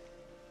lesson?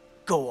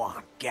 Go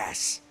on,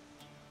 guess.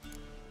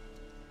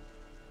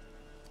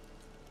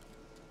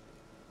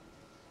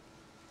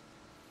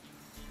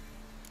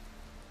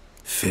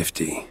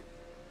 $50.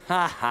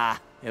 Ha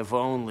ha, if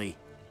only.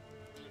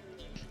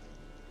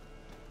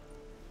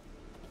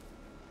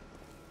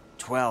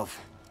 12.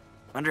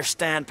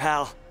 Understand,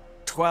 pal?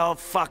 12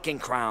 fucking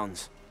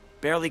crowns.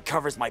 Barely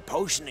covers my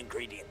potion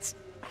ingredients.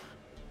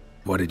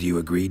 What had you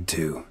agreed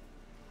to?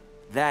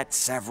 That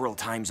several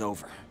times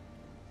over.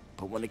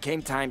 But when it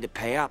came time to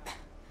pay up,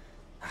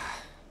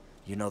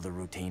 you know the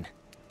routine.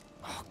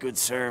 Oh, good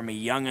sir, me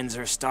young'uns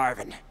are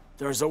starving.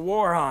 There's a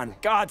war on.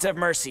 Gods have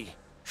mercy.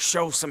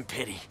 Show some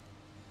pity.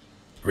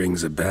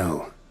 Rings a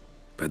bell,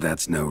 but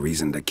that's no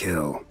reason to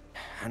kill.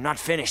 I'm not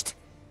finished.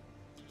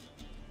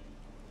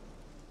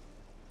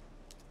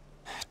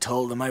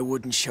 Told them I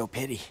wouldn't show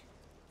pity.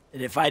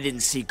 That if I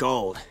didn't see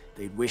gold,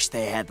 they'd wish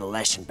they had the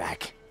lesson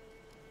back.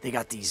 They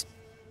got these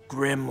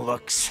grim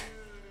looks.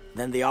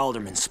 Then the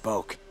alderman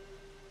spoke.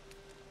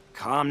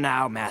 Come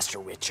now, Master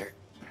Witcher.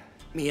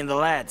 Me and the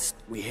lads,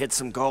 we hid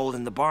some gold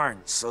in the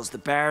barn, so's the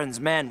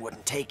Baron's men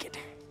wouldn't take it.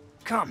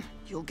 Come,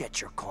 you'll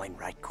get your coin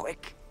right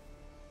quick.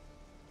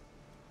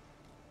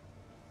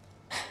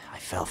 I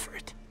fell for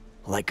it,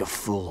 like a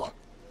fool.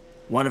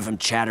 One of them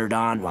chattered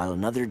on while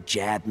another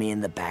jabbed me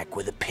in the back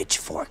with a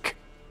pitchfork.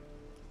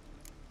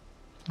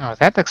 Oh,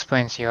 that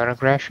explains your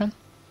aggression.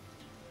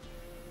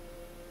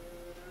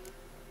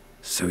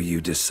 So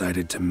you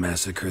decided to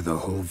massacre the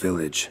whole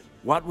village?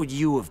 What would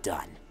you have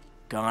done?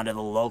 Gone to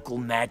the local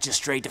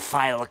magistrate to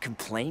file a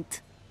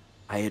complaint?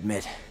 I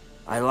admit,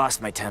 I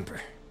lost my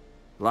temper.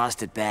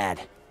 Lost it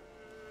bad.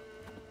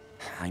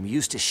 I'm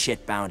used to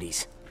shit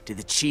bounties, to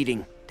the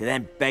cheating, to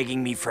them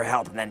begging me for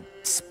help and then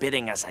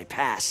spitting as I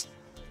pass.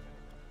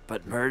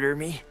 But murder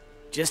me?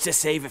 Just to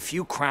save a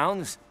few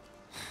crowns?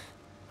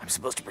 I'm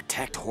supposed to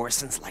protect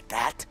Horsens like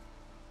that?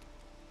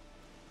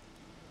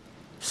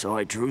 So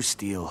I drew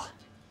steel,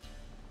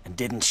 and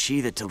didn't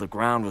sheathe it till the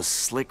ground was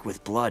slick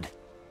with blood.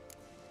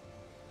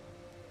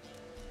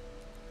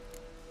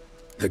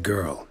 The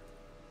girl,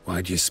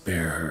 why'd you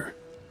spare her?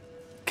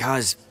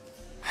 'Cause...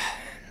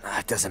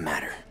 it doesn't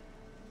matter.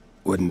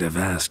 Wouldn't have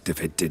asked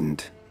if it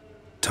didn't.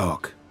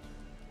 Talk.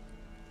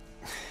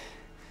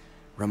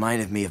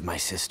 Reminded me of my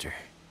sister.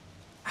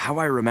 How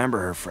I remember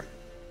her from...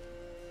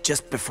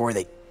 just before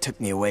they took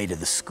me away to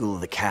the School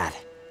of the Cat.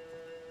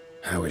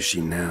 How is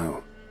she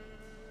now?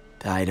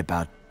 Died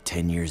about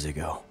 10 years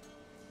ago.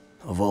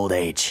 Of old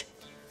age.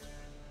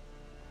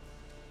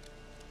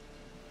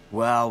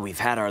 Well, we've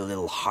had our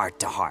little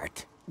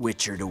heart-to-heart.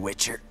 Witcher to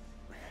Witcher.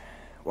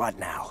 What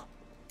now?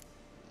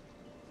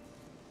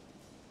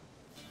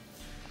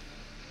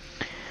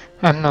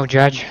 I'm no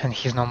judge, and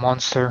he's no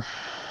monster.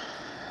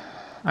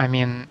 I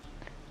mean...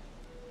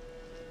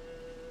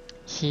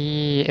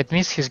 he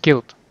admits his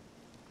guilt.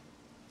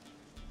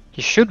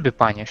 He should be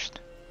punished.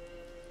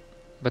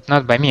 But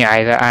not by me.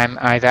 Either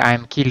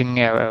I'm killing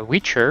a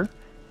Witcher,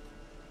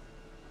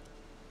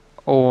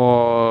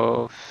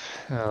 or...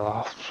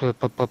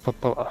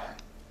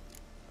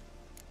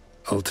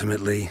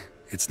 Ultimately,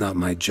 it's not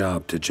my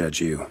job to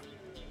judge you.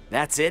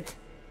 That's it?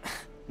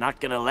 Not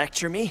gonna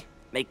lecture me?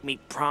 Make me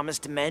promise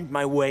to mend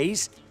my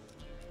ways?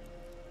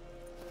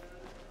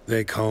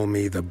 They call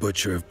me the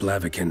Butcher of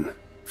Blaviken,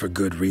 for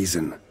good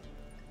reason.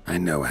 I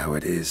know how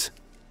it is.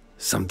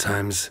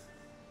 Sometimes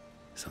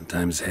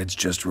heads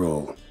just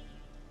roll.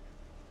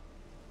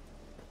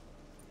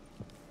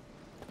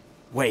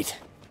 Wait.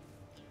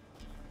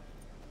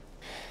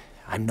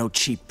 I'm no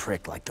cheap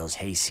prick like those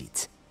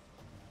hayseeds.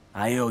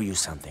 I owe you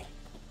something.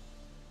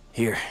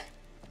 Here,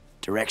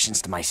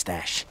 directions to my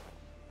stash.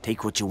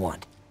 Take what you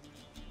want.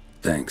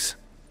 Thanks.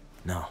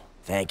 No,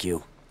 thank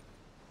you.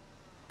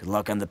 Good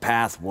luck on the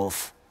path,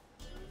 Wolf.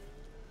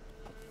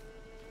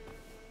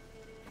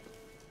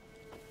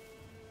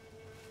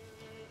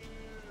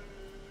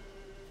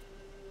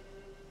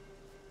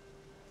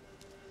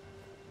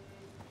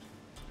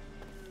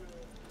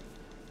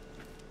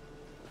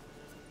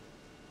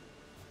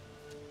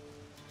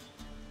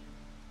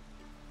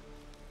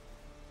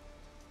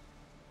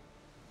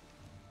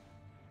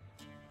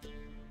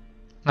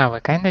 Now we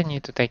kinda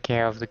need to take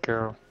care of the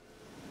girl.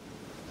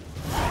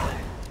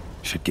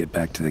 Should get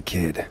back to the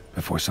kid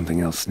before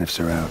something else sniffs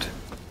her out.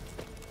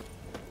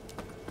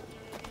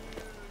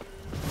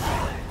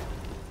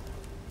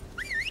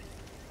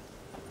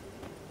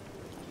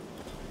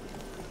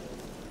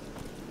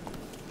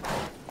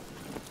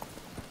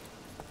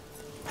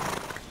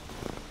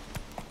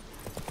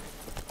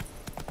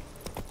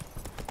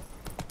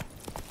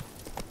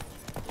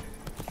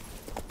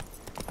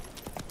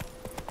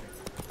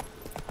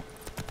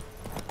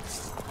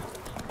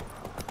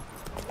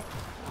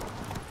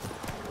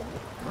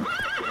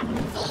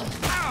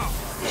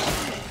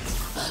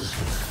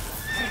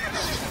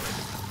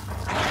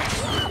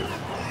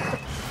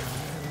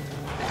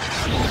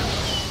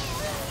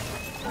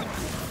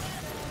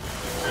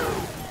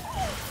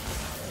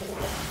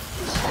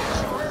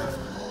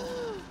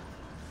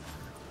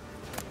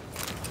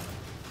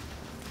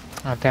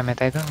 Oh damn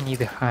it, I don't need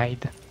a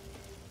hide.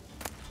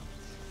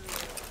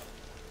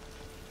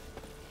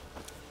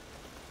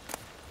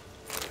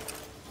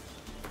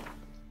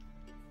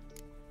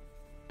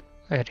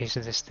 Where is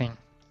this thing?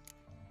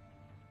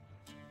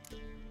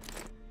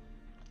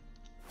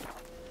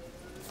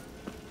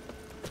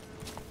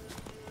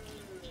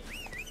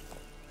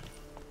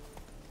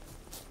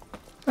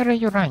 Where are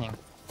you running?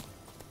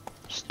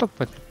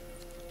 Stop it.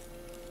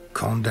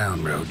 Calm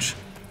down, Roach.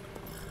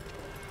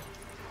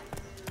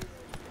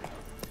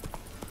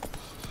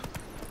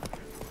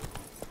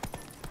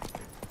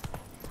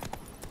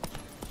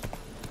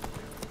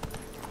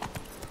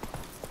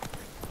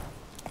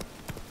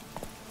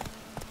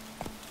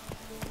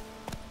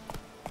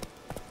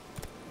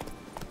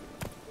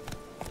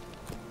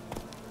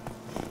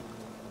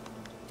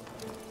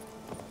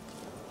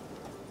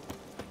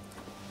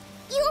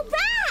 You're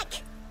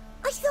back!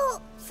 I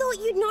thought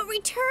you'd not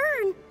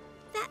return.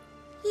 That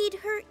he'd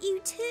hurt you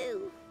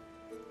too.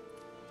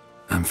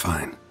 I'm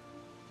fine.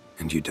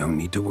 And you don't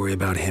need to worry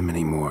about him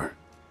anymore.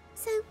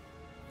 So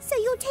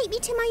you'll take me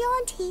to my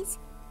auntie's?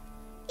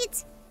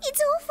 It's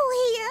awful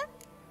here.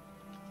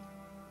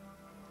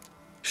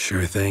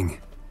 Sure thing.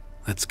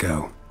 Let's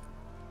go.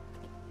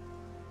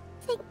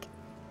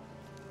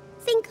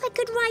 Think I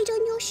could ride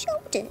on your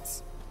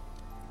shoulders?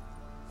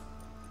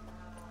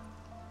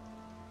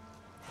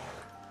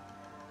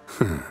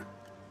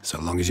 So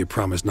long as you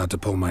promise not to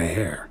pull my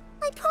hair.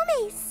 I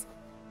promise.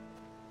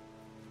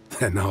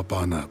 Then hop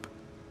on up.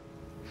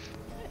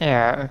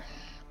 Yeah,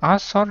 are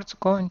swords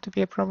going to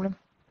be a problem?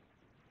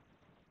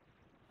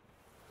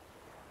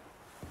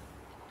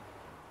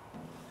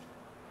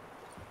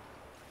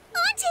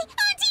 Auntie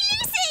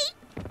Lucy!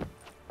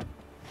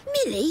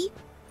 Millie,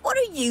 what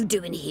are you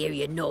doing here,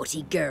 you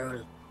naughty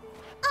girl?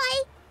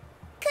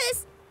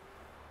 'Cause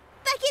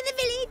back in the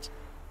village,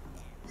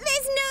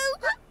 there's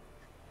no...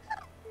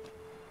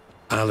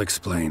 I'll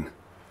explain.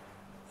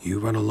 You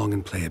run along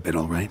and play a bit,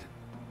 all right?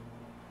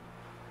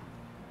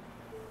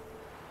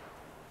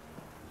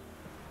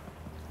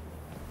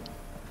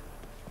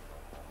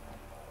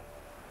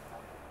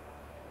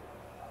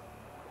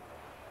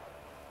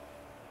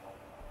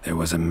 There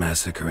was a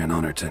massacre in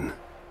Honorton.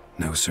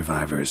 No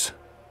survivors.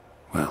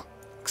 Well,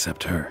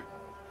 except her.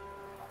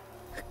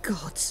 The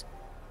gods.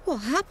 What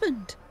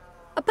happened?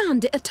 A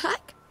bandit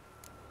attack?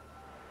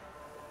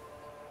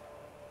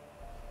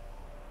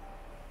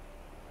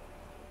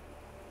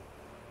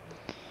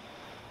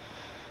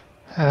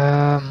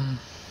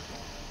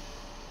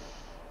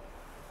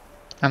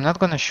 I'm not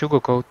gonna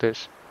sugarcoat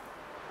this.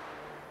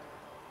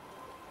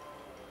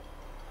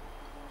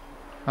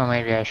 Or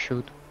maybe I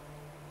should.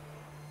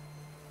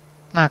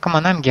 Nah, come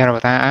on, I'm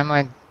Geralt. I'm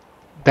like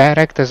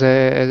direct as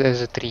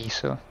a tree,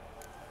 so.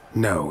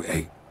 No,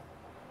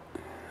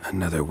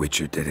 another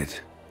Witcher did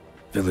it.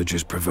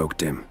 Villagers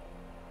provoked him.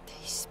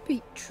 They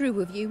speak true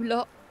of you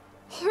lot.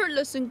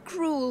 Heartless and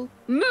cruel.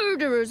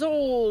 Murderers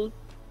all.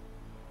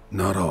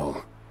 Not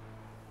all.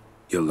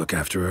 You'll look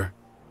after her?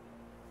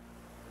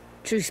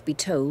 Truth be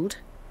told,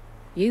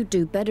 you'd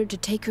do better to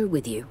take her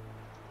with you.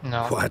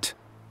 No. What?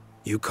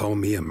 You call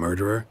me a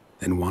murderer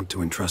and want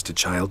to entrust a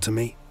child to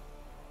me?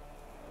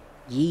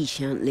 Ye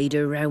shan't lead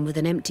her around with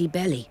an empty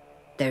belly.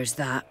 There's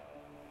that.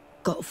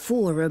 Got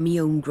 4 of me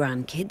own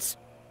grandkids.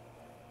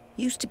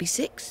 Used to be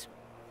 6,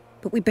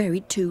 but we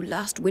buried 2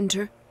 last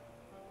winter.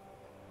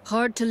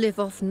 Hard to live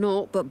off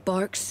naught but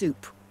bark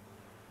soup.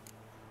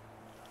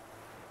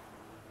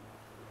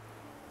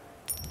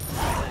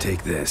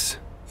 Take this.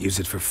 Use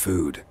it for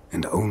food,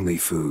 and only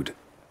food.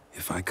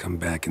 If I come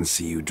back and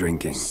see you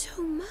drinking.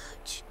 So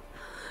much.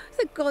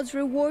 The gods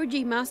reward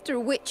ye, Master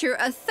Witcher,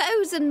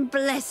 1,000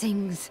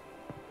 blessings.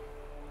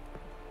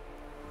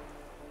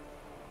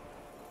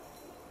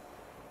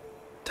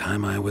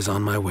 Time I was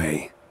on my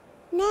way.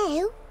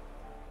 No?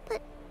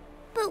 But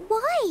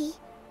why?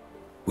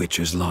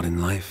 Witcher's lot in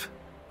life.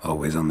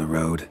 Always on the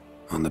road,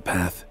 on the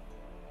path.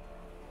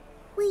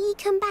 Will you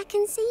come back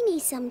and see me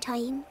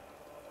sometime?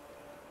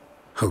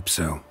 Hope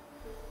so.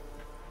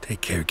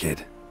 Take care,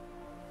 kid.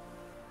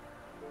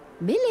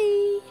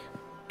 Millie!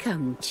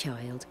 Come,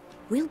 child.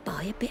 We'll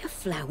buy a bit of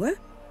flour.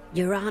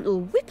 Your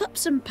aunt'll whip up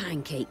some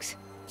pancakes.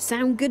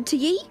 Sound good to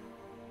ye?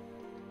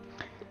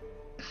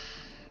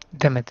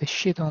 Damn it, this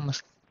shit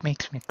almost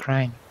makes me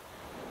cry.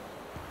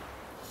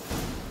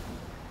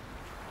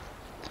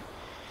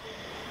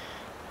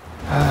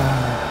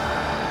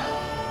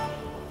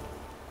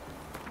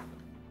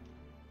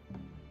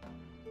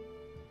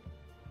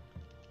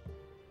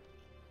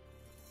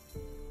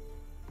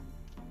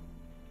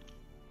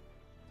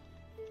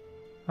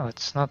 Oh,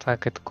 it's not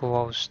like it's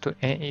close to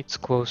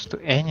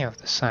any of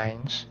the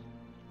signs.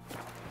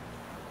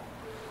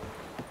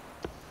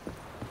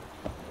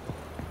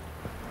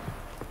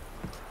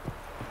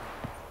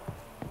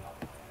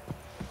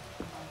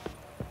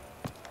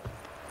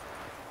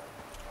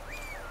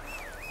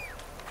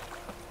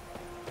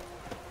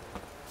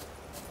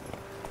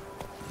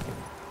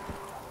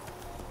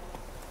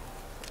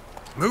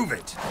 Move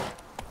it!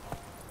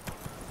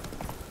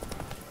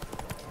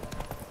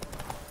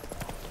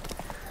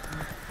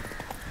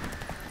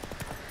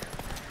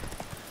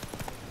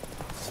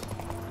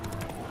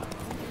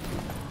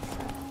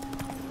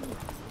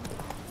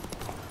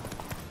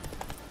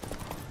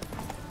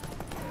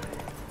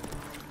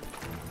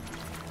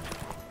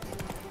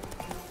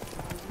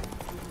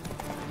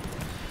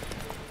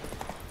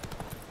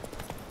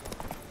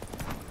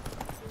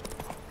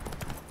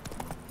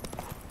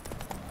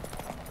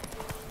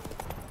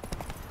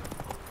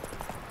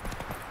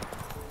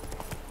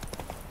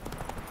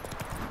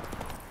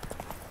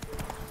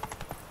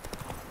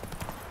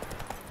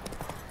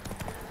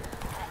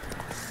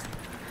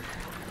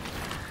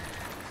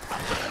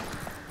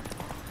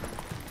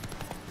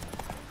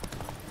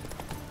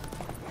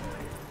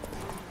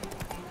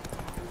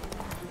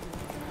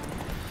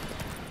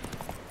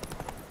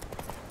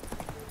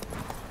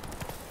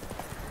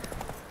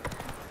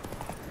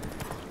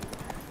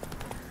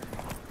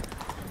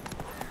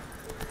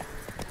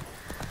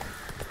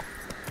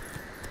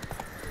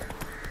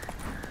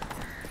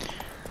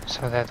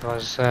 So that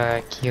was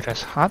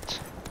Kira's hut.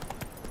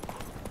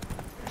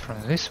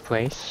 From this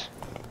place,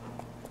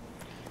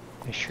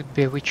 there should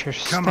be a witcher's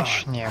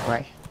stash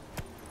nearby.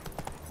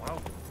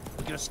 Well,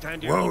 we're gonna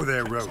stand here. Whoa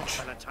there,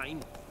 Roach.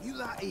 You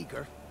that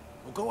eager?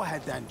 Well, go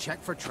ahead then,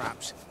 check for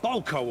traps.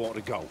 Balco ought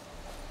to go.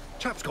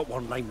 Chap's got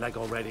one lame leg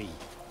already.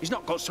 He's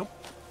not got some...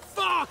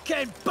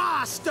 Fucking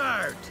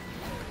bastard!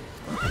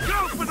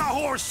 Go for the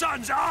whore's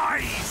son's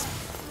eyes!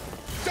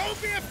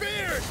 Don't be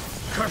afeared!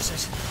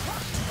 Curses!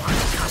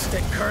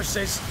 Sarcastic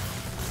curses!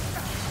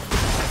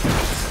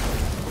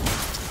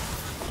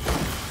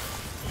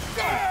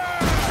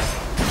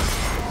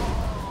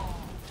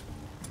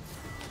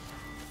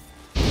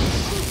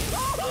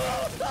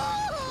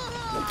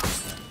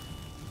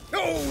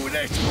 Oh,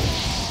 this...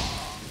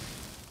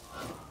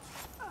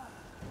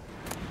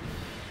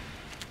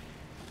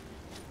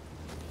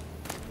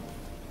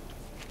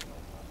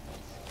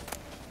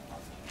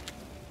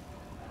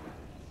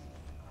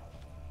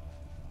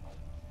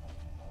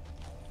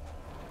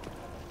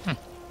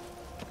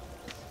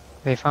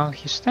 They found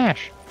his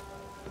stash.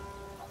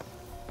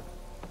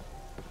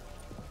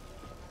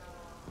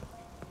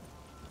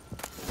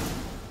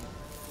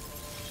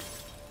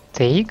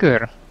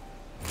 Tiger.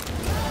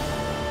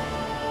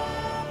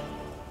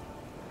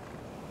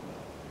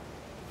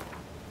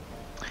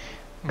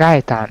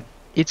 Gaetan,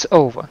 it's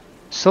over.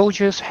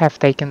 Soldiers have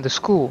taken the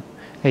school.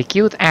 They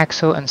killed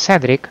Axel and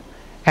Cedric.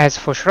 As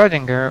for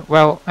Schrödinger,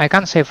 well, I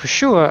can't say for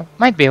sure.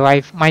 Might be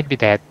alive, might be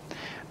dead.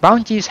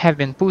 Bounties have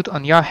been put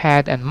on your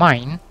head and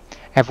mine.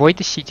 Avoid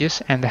the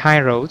cities and the high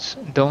roads.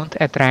 Don't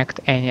attract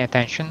any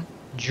attention.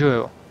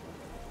 Joel.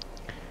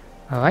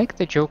 I like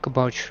the joke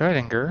about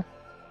Schrödinger.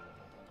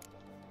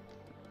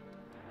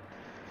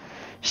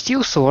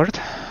 Steel sword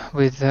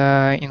with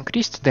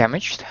increased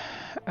damage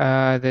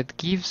that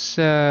gives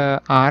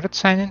art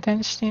sign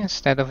intensity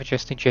instead of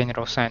just a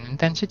general sign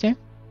intensity.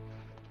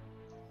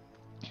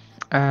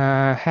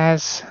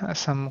 Has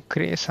some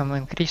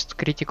increased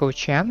critical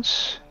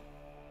chance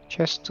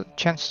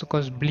to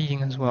cause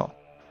bleeding as well.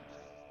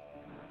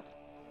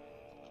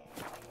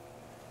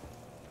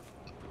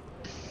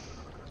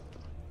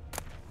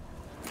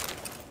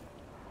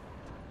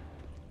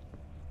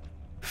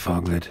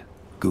 Foglet,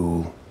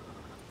 Ghoul,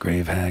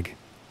 Grave Hag.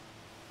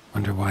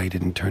 Wonder why he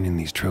didn't turn in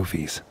these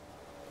trophies.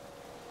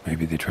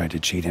 Maybe they tried to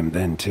cheat him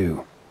then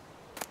too.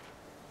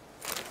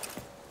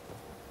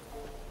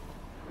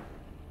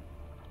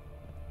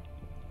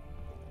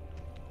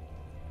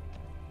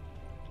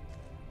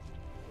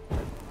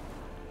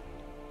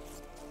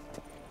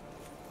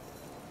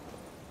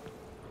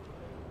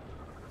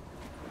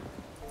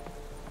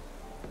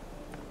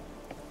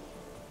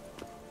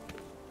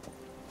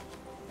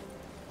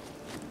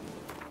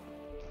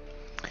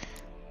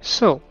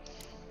 So,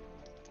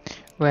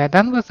 we are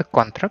done with the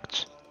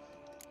contracts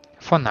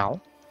for now.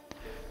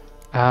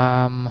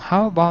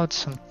 How about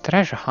some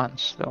treasure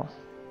hunts though?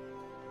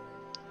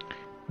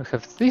 We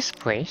have this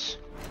place.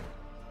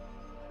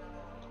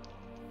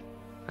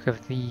 We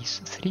have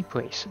these three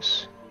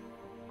places.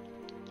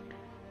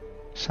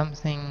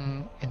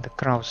 Something in the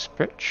crow's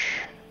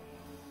perch.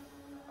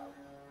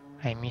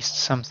 I missed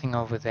something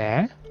over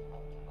there.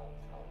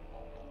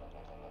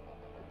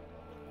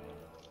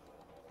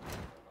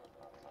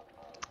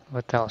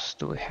 What else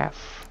do we have?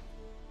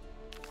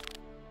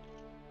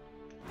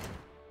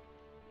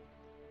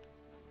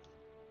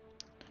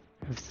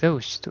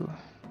 those two.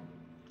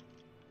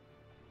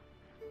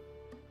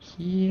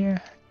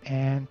 Here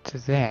and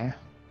there.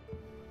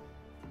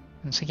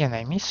 Once again,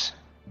 I miss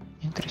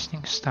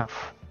interesting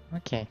stuff.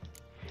 Okay.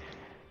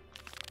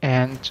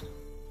 And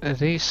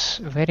this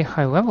very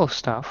high level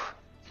stuff.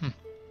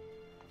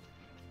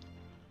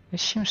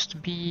 This seems to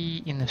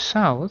be in the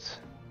south,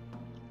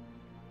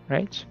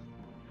 right?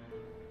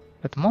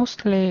 But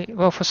mostly,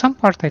 well, for some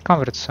part I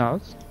covered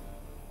south.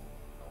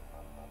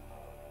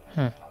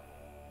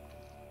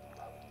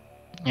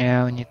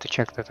 Yeah, we need to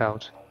check that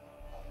out.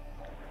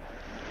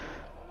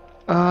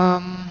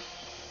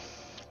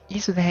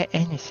 Is there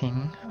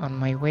anything on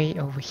my way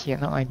over here?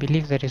 No, I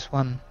believe there is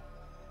one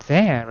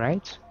there,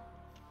 right?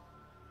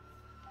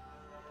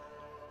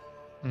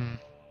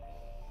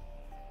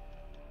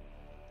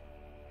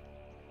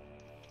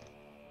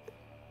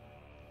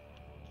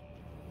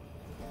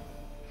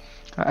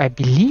 I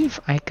believe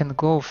I can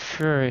go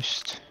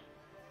first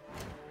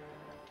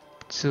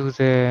to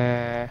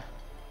the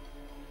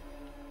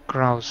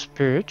Grouse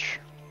Perch.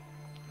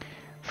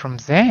 From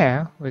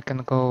there we can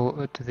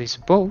go to this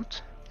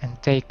boat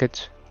and take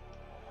it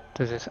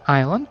to this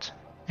island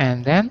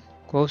and then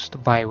close to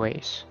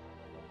byways.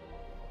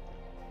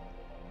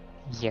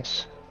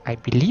 Yes, I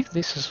believe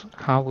this is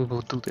how we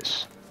will do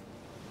this.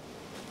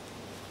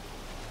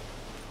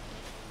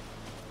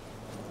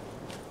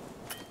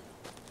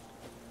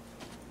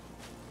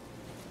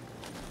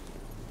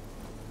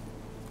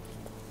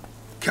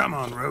 Come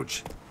on,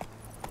 Roach.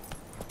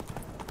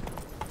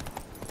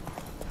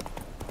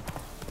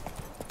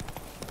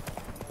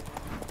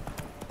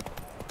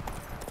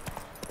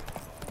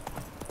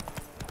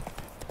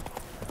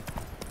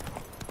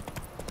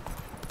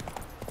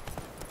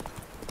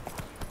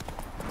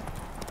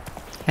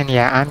 And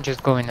yeah, I'm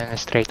just going in a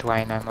straight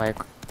line. I'm like,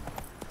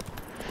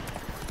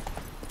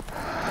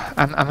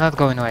 I'm not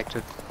going like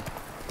to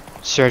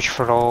search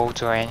for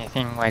roads or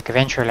anything. Like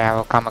eventually I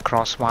will come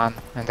across one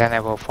and then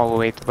I will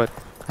follow it, but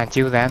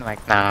until then,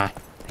 like, nah,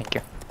 thank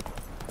you.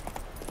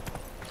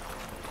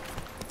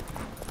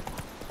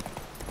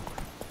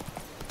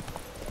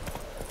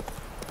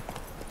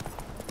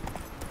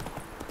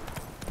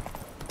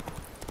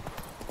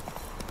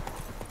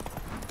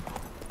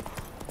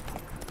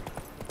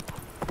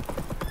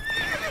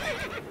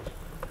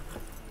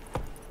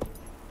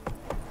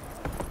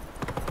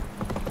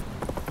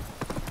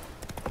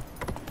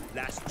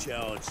 Last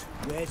charge.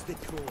 Where's the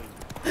coin?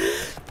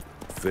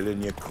 Fill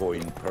in your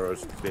coin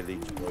purse,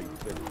 village by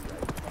village.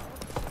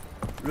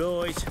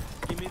 Right,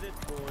 give me the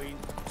coin.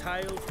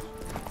 Tails.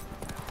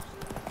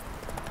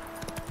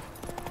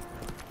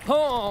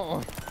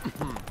 Oh!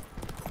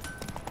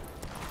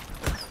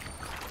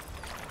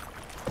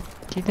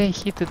 Did I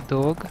hit a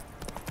dog?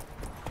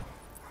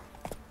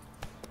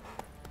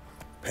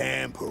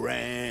 Pam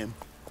param,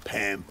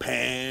 pam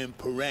pam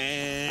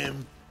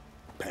param,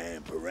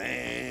 pam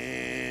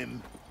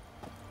param.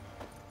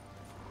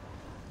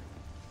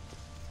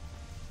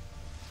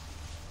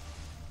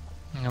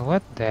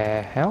 What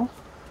the hell?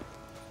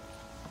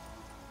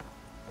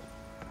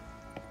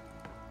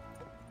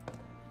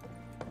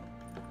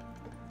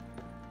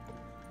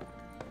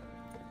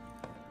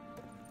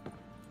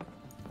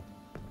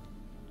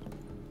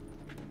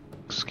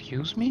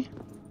 Excuse me?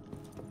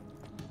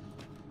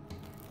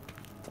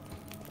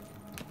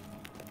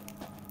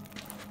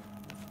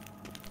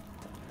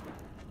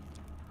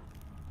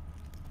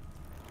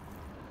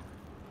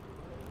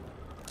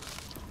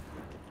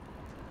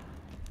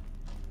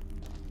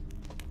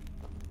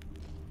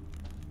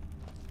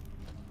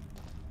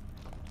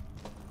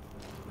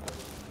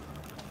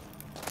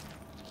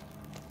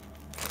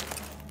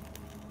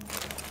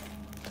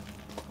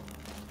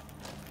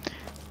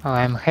 Well,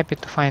 I'm happy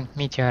to find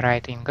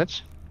meteorite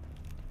ingots.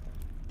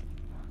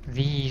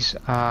 These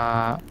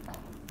are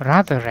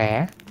rather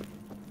rare,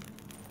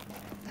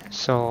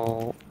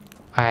 so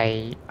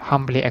I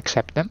humbly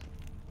accept them.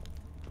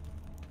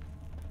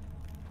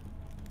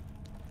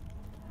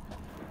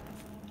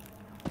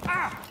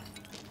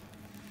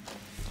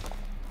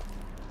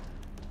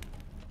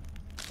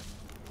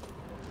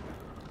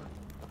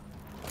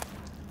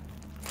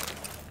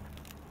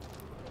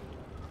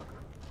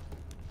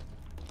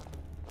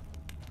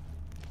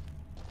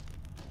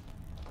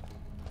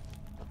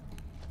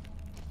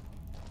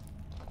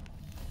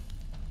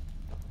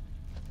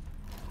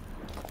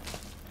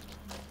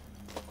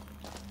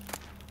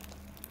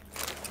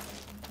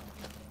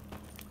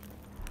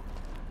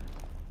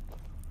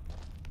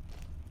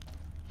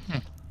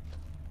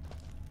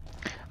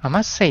 I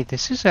must say,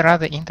 this is a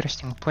rather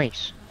interesting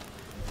place.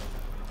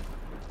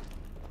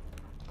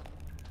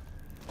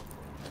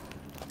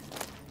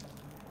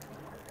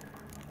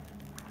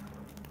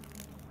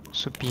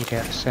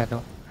 Superior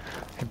saddle.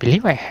 I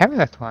believe I have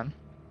that one.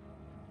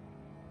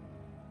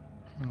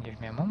 Give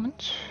me a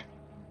moment.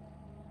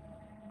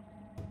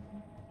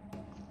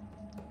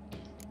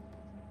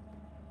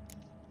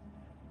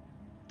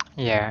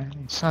 Yeah,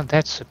 it's not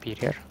that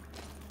superior.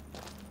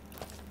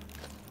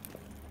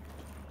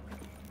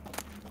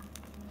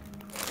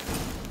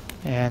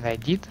 And I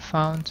did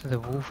found the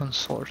woven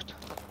sword.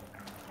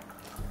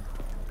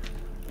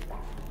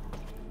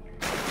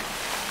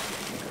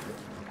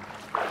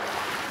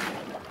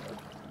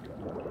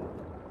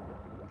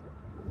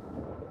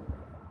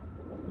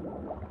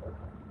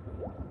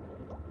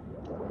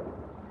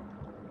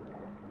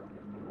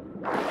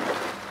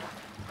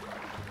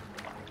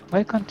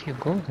 Why can't you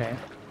go there?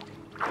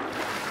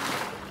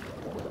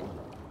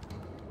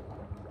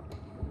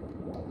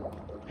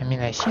 I mean,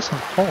 I see some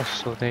holes,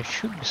 so there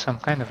should be some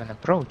kind of an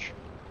approach.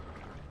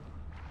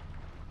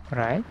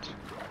 Right?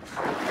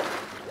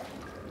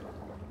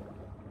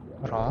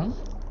 Wrong?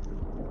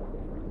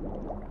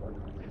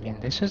 I mean,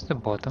 this is the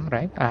bottom,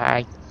 right?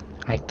 I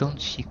don't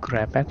see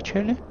crap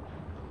actually.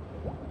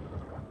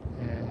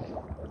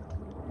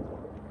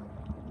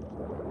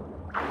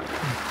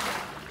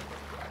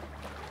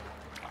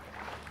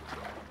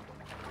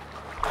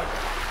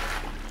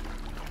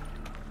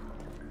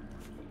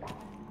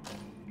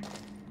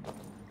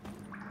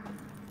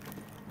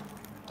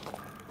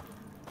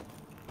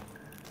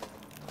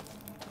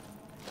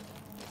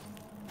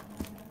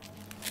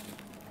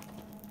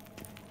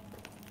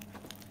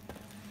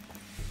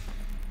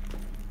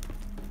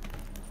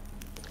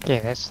 Okay,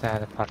 that's the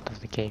other part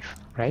of the cave,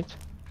 right?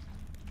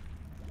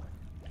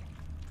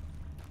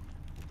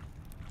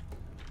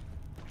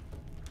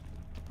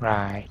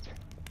 Right.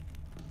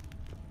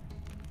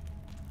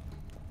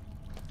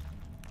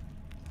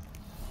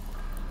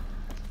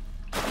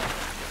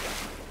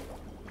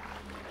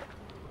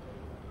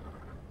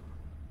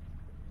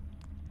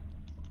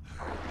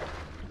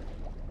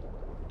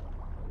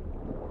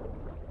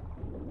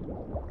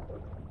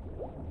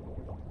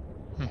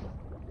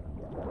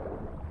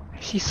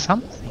 I see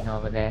something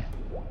over there.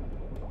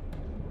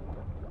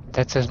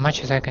 That's as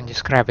much as I can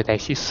describe it. I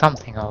see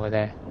something over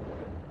there.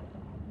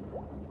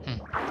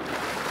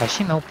 I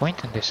see no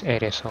point in this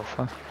area so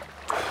far.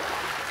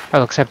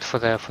 Well, except for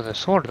the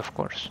sword, of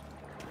course.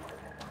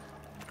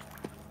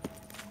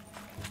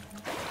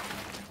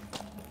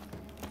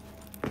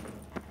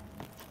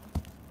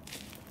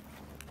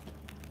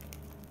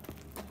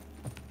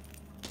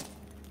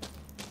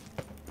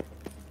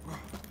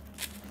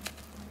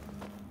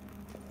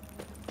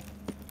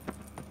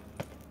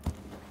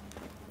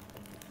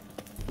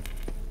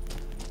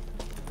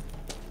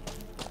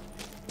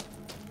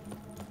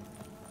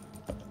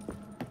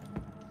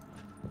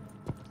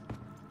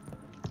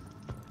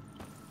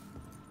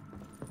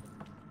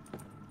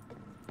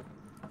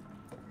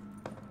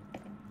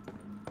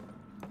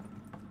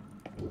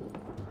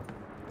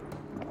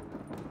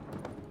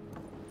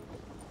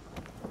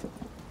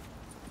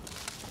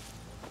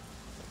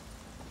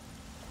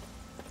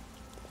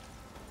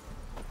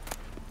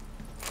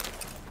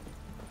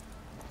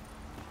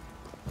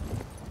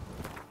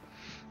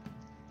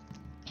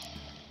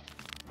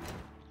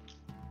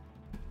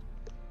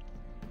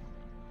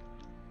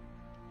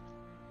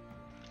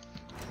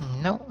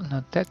 No,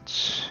 not that.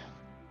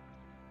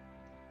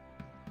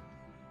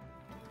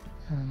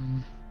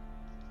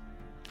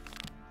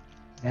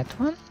 That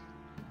one?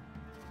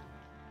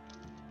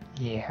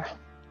 Yeah.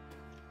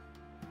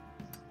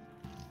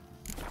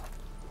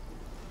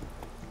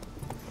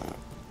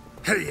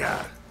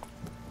 Hey-ya!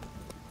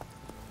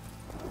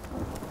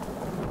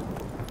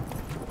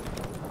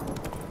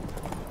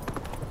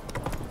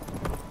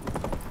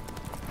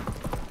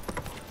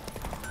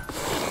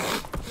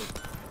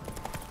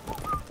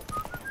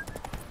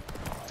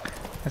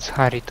 Let's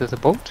hurry to the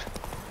boat.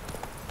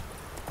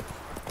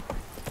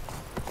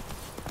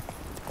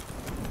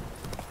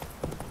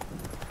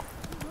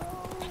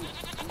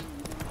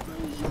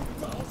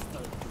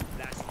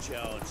 Last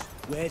chance.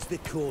 Where's the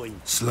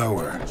coin?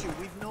 Slower.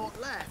 We've not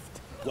left.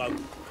 Whoa.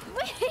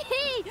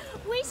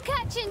 We's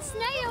catching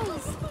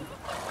snails.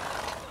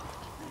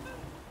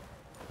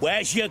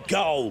 Where's your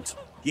gold?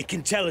 You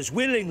can tell us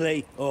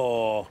willingly,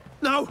 or...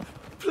 No,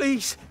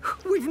 please.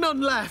 We've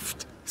none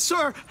left.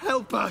 Sir,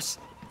 help us.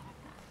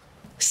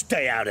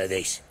 Stay out of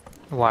this.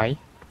 Why?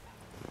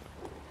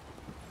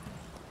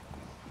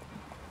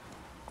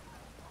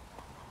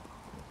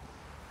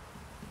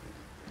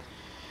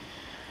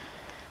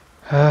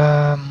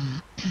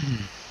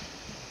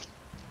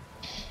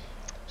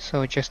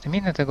 So just a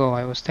minute ago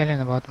I was telling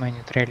about my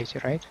neutrality,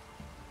 right?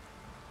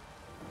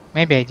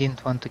 Maybe I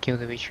didn't want to kill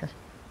the Witcher,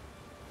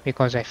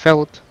 because I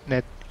felt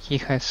that he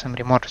has some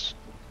remorse.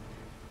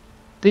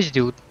 This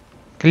dude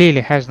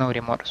clearly has no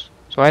remorse,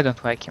 so I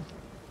don't like him.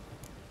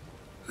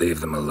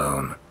 Leave them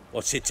alone.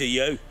 What's it to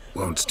you?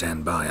 Won't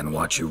stand by and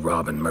watch you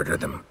rob and murder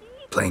them.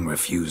 Plain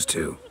refuse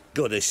to.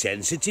 Got a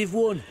sensitive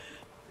one?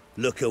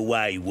 Look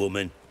away,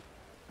 woman.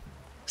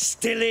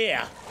 Still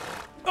here!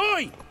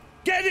 Oi!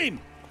 Get him!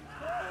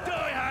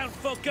 Die, hound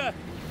fucker!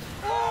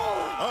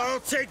 All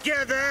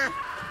together!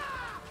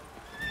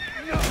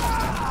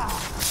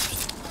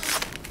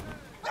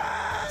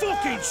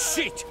 Fucking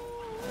shit!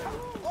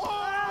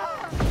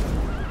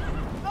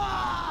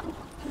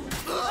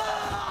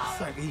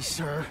 Thank ye,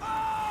 sir.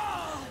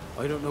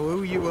 I don't know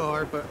who you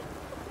are, but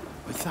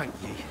I thank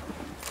ye.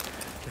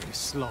 They have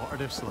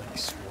slaughtered us like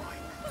swine.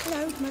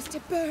 Cloud must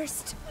have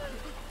burst.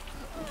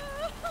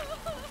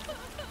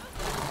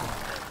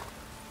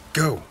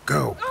 Go,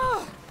 go.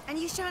 Oh, and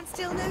you shan't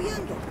steal no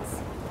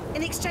youngins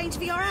in exchange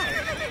for your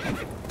own.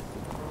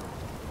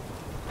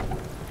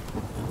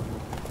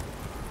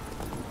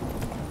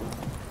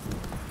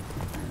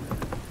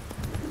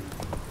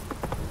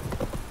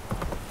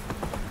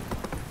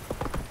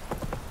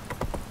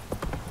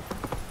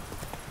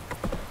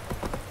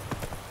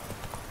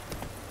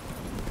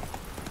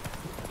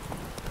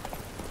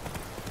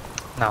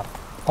 Now,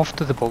 off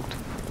to the boat.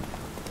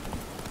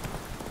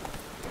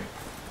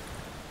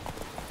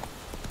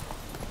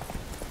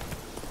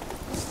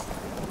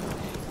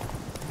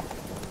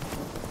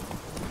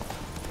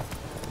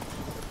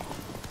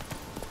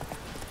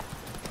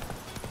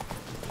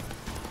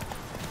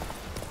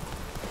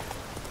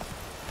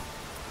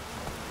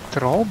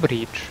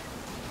 Drawbridge.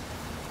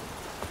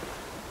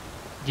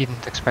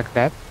 Didn't expect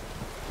that.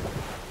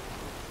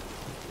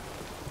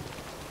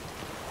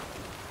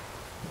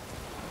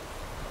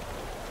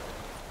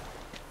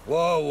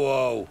 Whoa,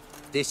 whoa.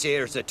 This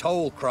here's a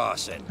toll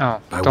crossing.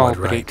 Oh, By toll what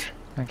bridge.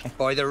 right? Okay.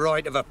 By the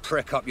right of a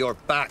prick up your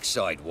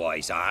backside,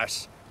 wise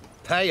ass.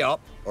 Pay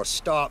up or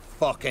start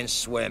fucking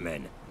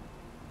swimming.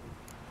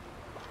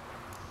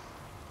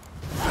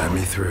 Let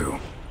me through.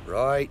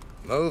 Right,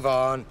 move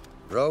on.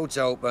 Road's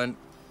open.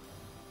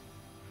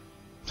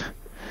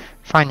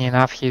 Funny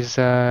enough, his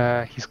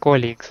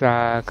colleagues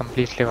are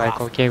completely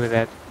like okay with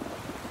that.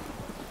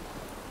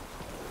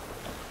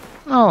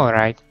 All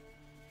right.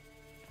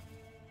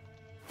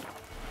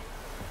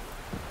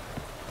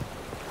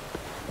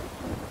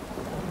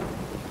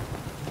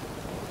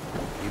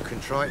 You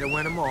can try to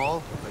win them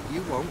all, but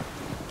you won't.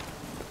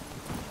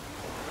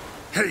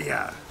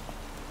 Hey-ya!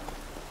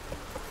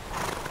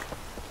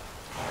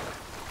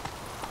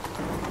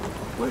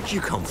 Where'd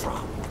you come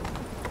from?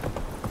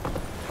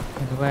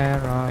 And where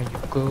are you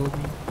going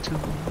to?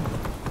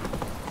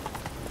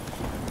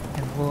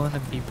 And wanna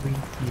be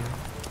with you.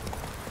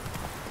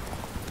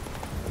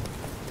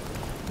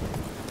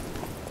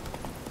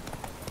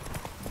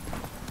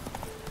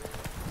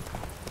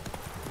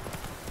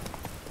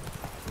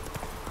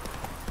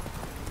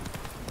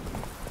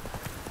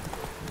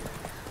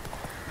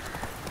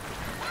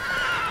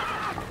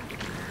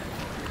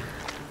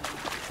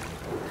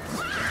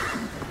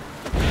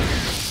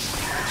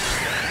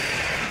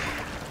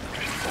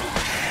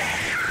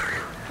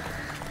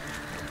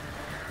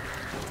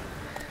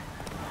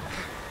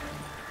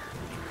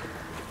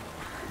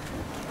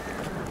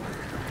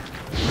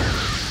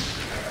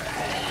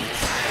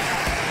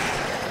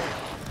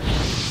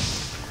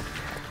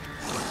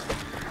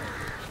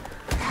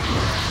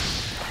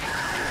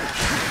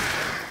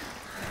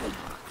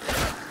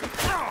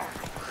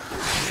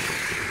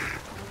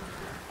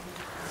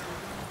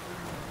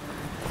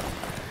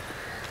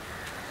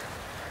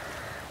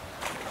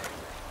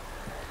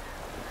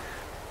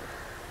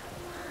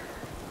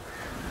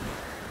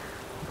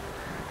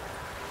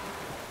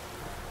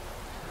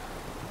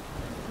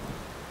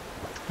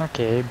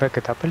 Okay, back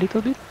it up a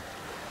little bit.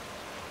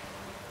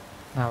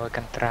 Now we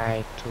can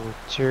try to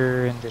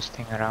turn this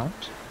thing around.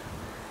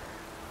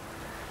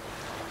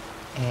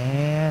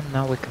 And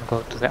now we can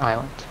go to the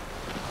island.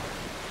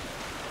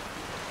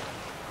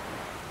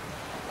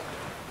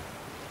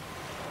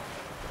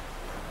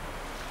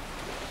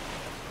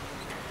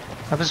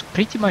 I was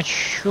pretty much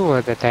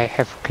sure that I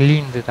have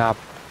cleaned it up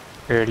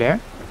earlier,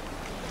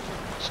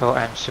 so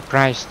I'm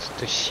surprised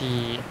to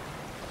see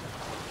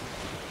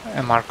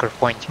a marker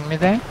pointing me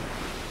there.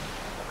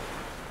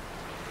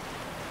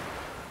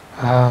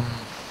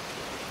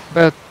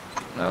 But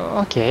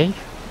okay,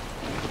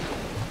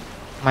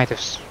 might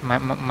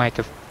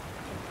have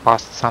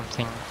passed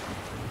something.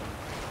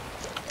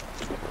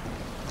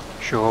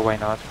 Sure, why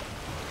not?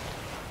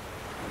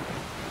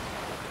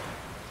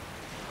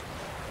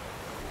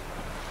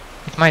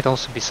 It might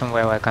also be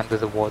somewhere like under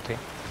the water.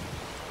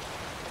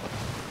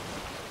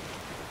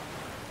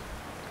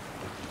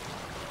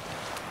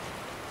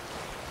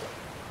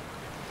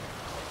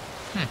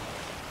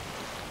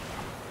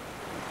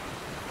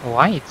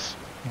 Lights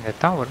in the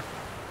tower.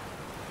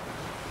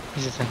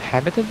 Is it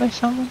inhabited by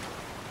someone?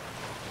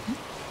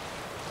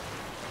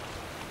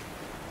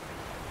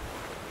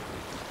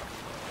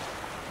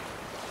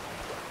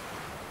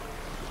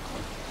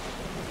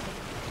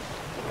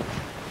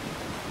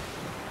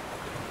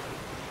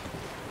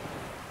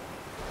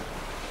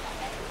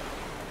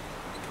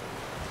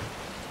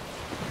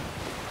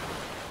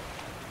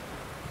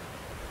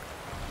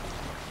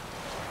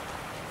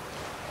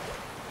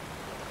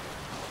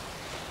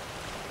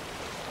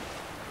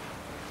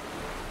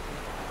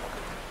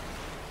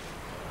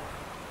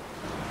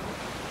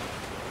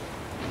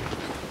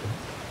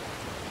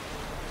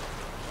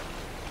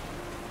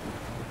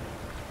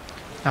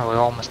 Oh, we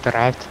almost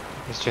arrived.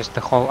 It's just the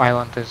whole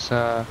island is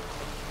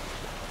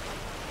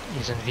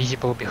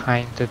invisible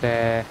behind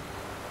the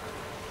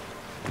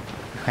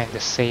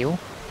sail.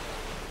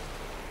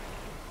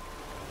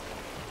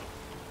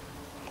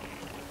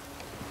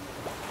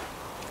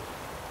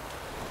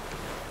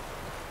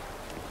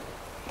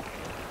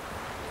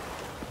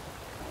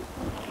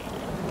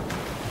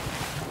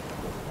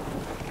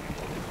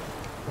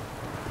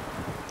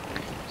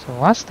 So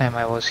last time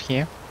I was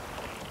here,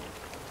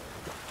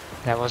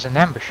 there was an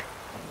ambush.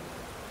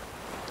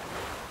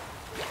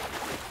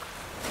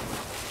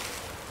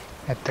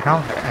 A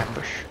drowner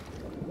ambush.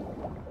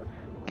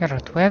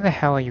 Geralt, where the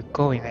hell are you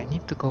going? I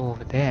need to go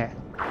over there.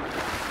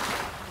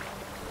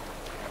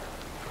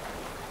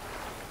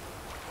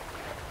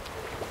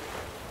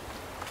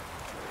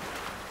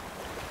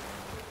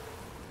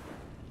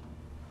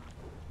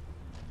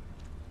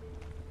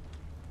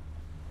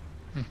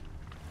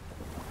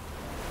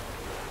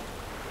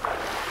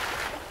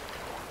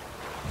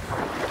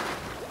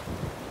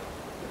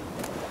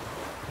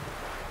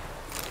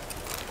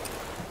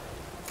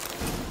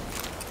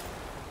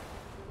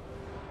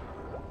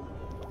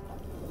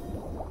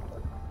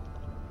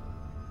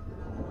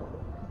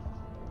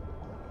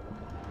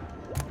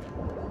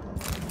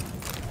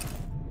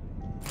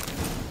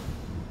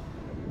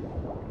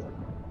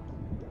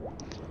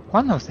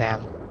 one of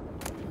them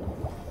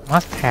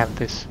must have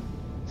this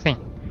thing,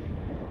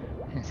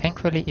 and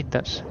thankfully it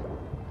does.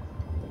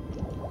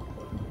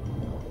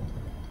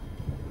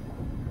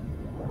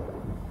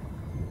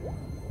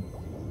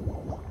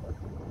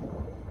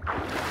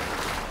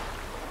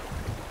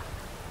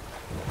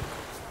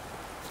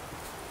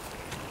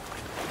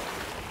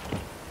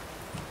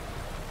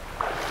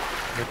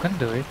 You can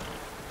do it.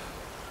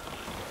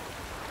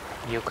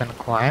 You can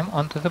climb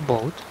onto the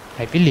boat.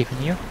 I believe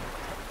in you.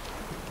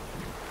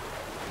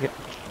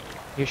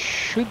 You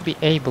should be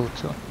able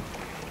to.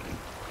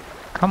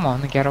 Come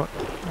on, Geralt.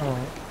 Oh,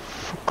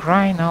 for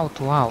crying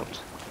out loud.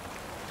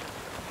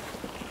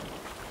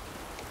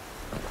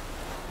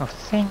 Oh,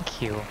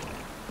 thank you.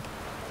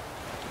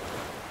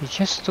 It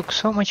just took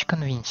so much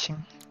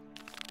convincing.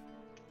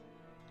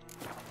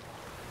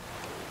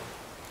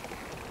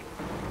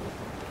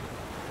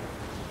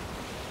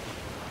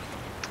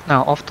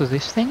 Now off to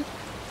this thing.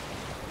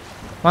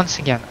 Once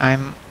again,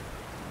 I'm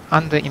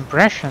under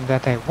impression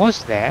that I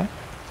was there,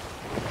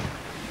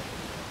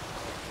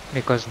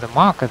 because the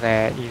marker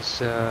there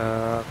is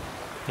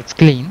it's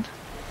cleaned.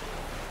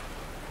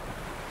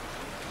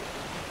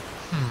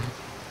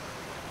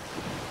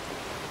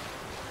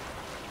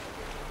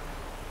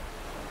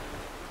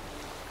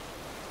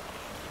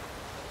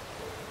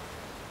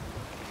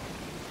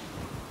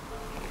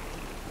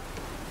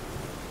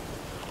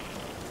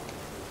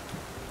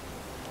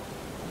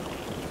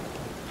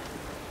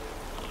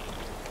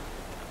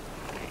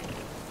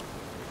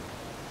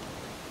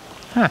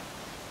 Huh,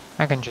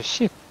 I can just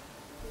sit.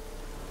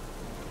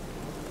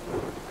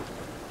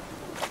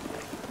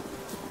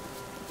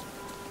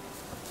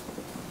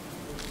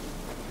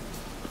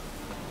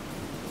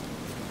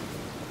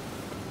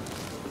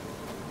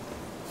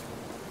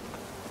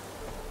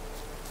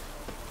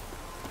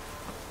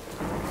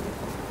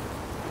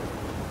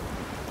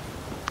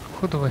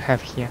 Who do we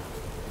have here?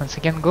 Once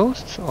again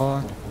ghosts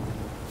or...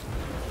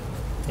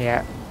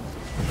 Yeah.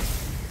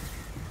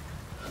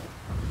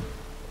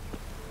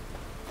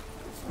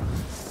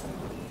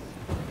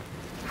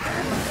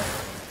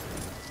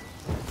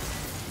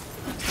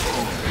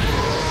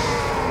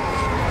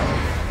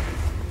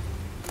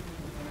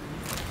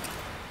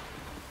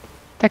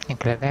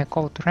 Technically they're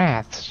called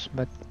wraiths,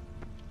 but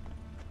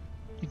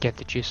you get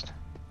the gist.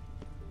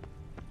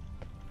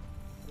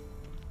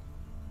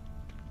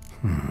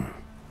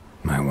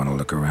 Might want to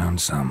look around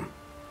some.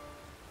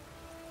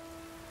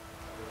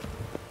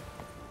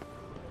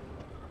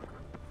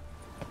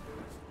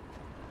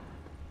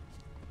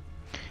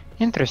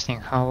 Interesting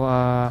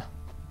how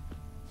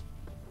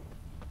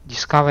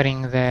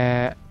discovering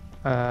the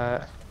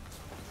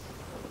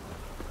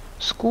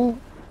school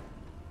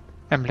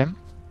emblem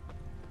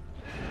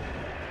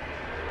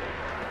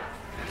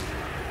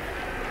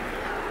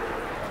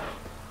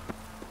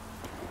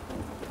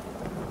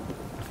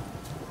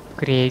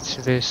creates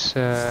this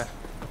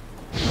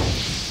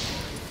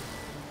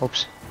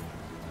oops,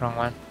 wrong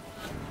one.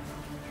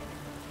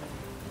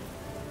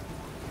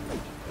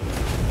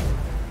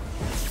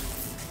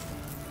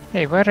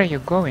 Hey, where are you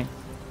going?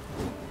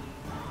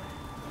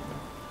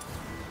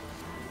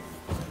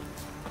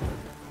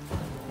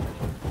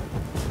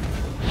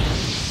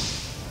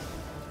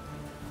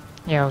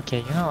 Yeah,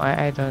 okay, you know,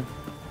 I don't...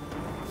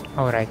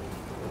 Alright.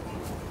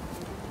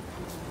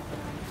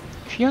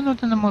 If you're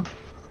not in the mood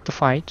to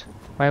fight,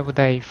 why would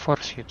I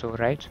force you to,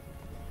 right?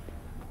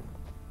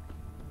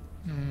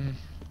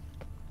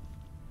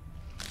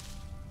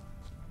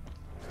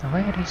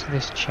 Where is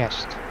this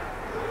chest?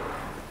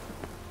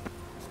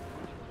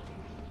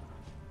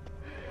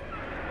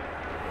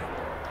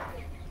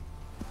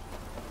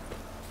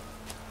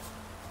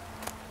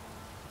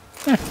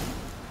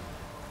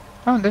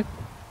 Found it.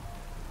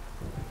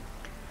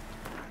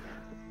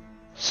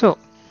 So,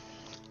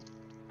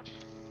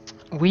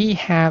 we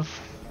have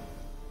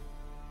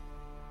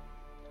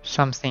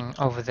something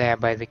over there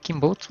by the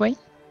Kimbolt's Way.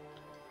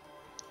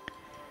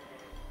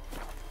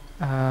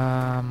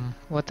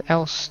 What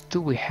else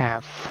do we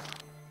have?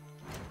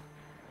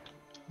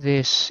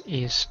 This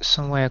is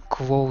somewhere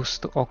close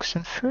to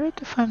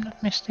Oxenfurt, if I'm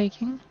not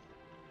mistaken.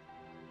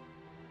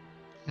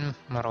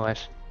 More or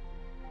less.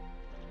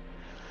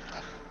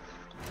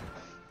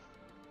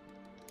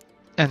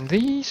 And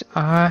these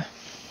are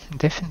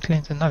definitely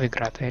in the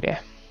Novigrad area.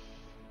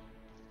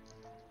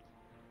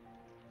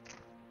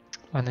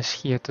 One is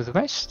here to the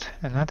west,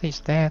 another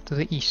is there to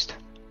the east.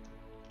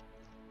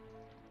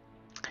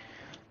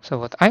 So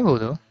what I will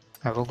do,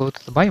 I will go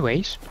to the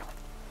byways.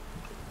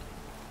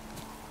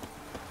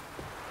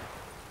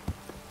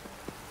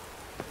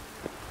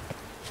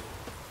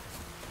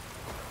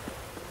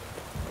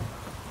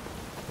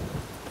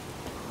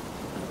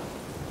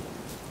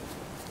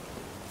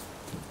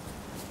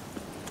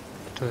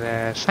 To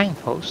the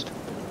signpost.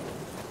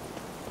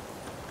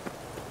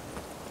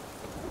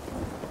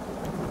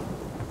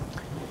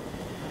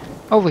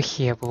 Over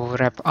here we will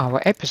wrap our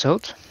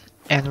episode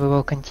and we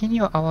will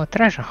continue our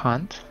treasure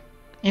hunt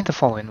in the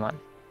following one.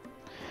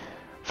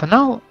 For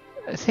now,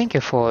 Thank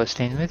you for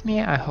staying with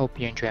me. I hope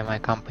you enjoy my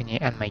company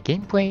and my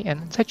gameplay,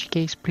 and in such a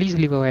case, please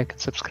leave a like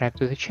and subscribe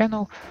to the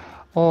channel,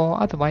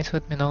 or otherwise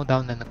let me know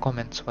down in the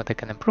comments what I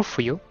can improve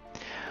for you.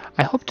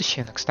 I hope to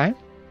see you next time.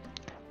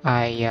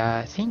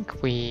 I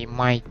think we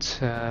might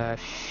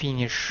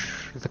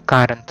finish the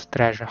current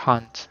treasure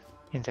hunt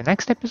in the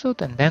next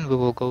episode, and then we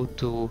will go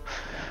to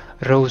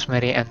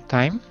Rosemary and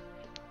Thyme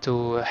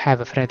to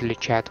have a friendly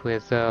chat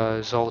with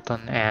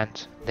Zoltan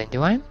and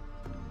Dandelion.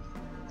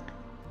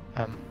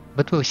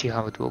 But we'll see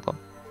how it will go.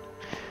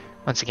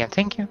 Once again,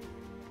 thank you.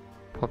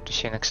 Hope to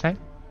see you next time.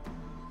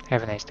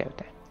 Have a nice day.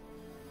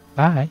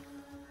 Bye.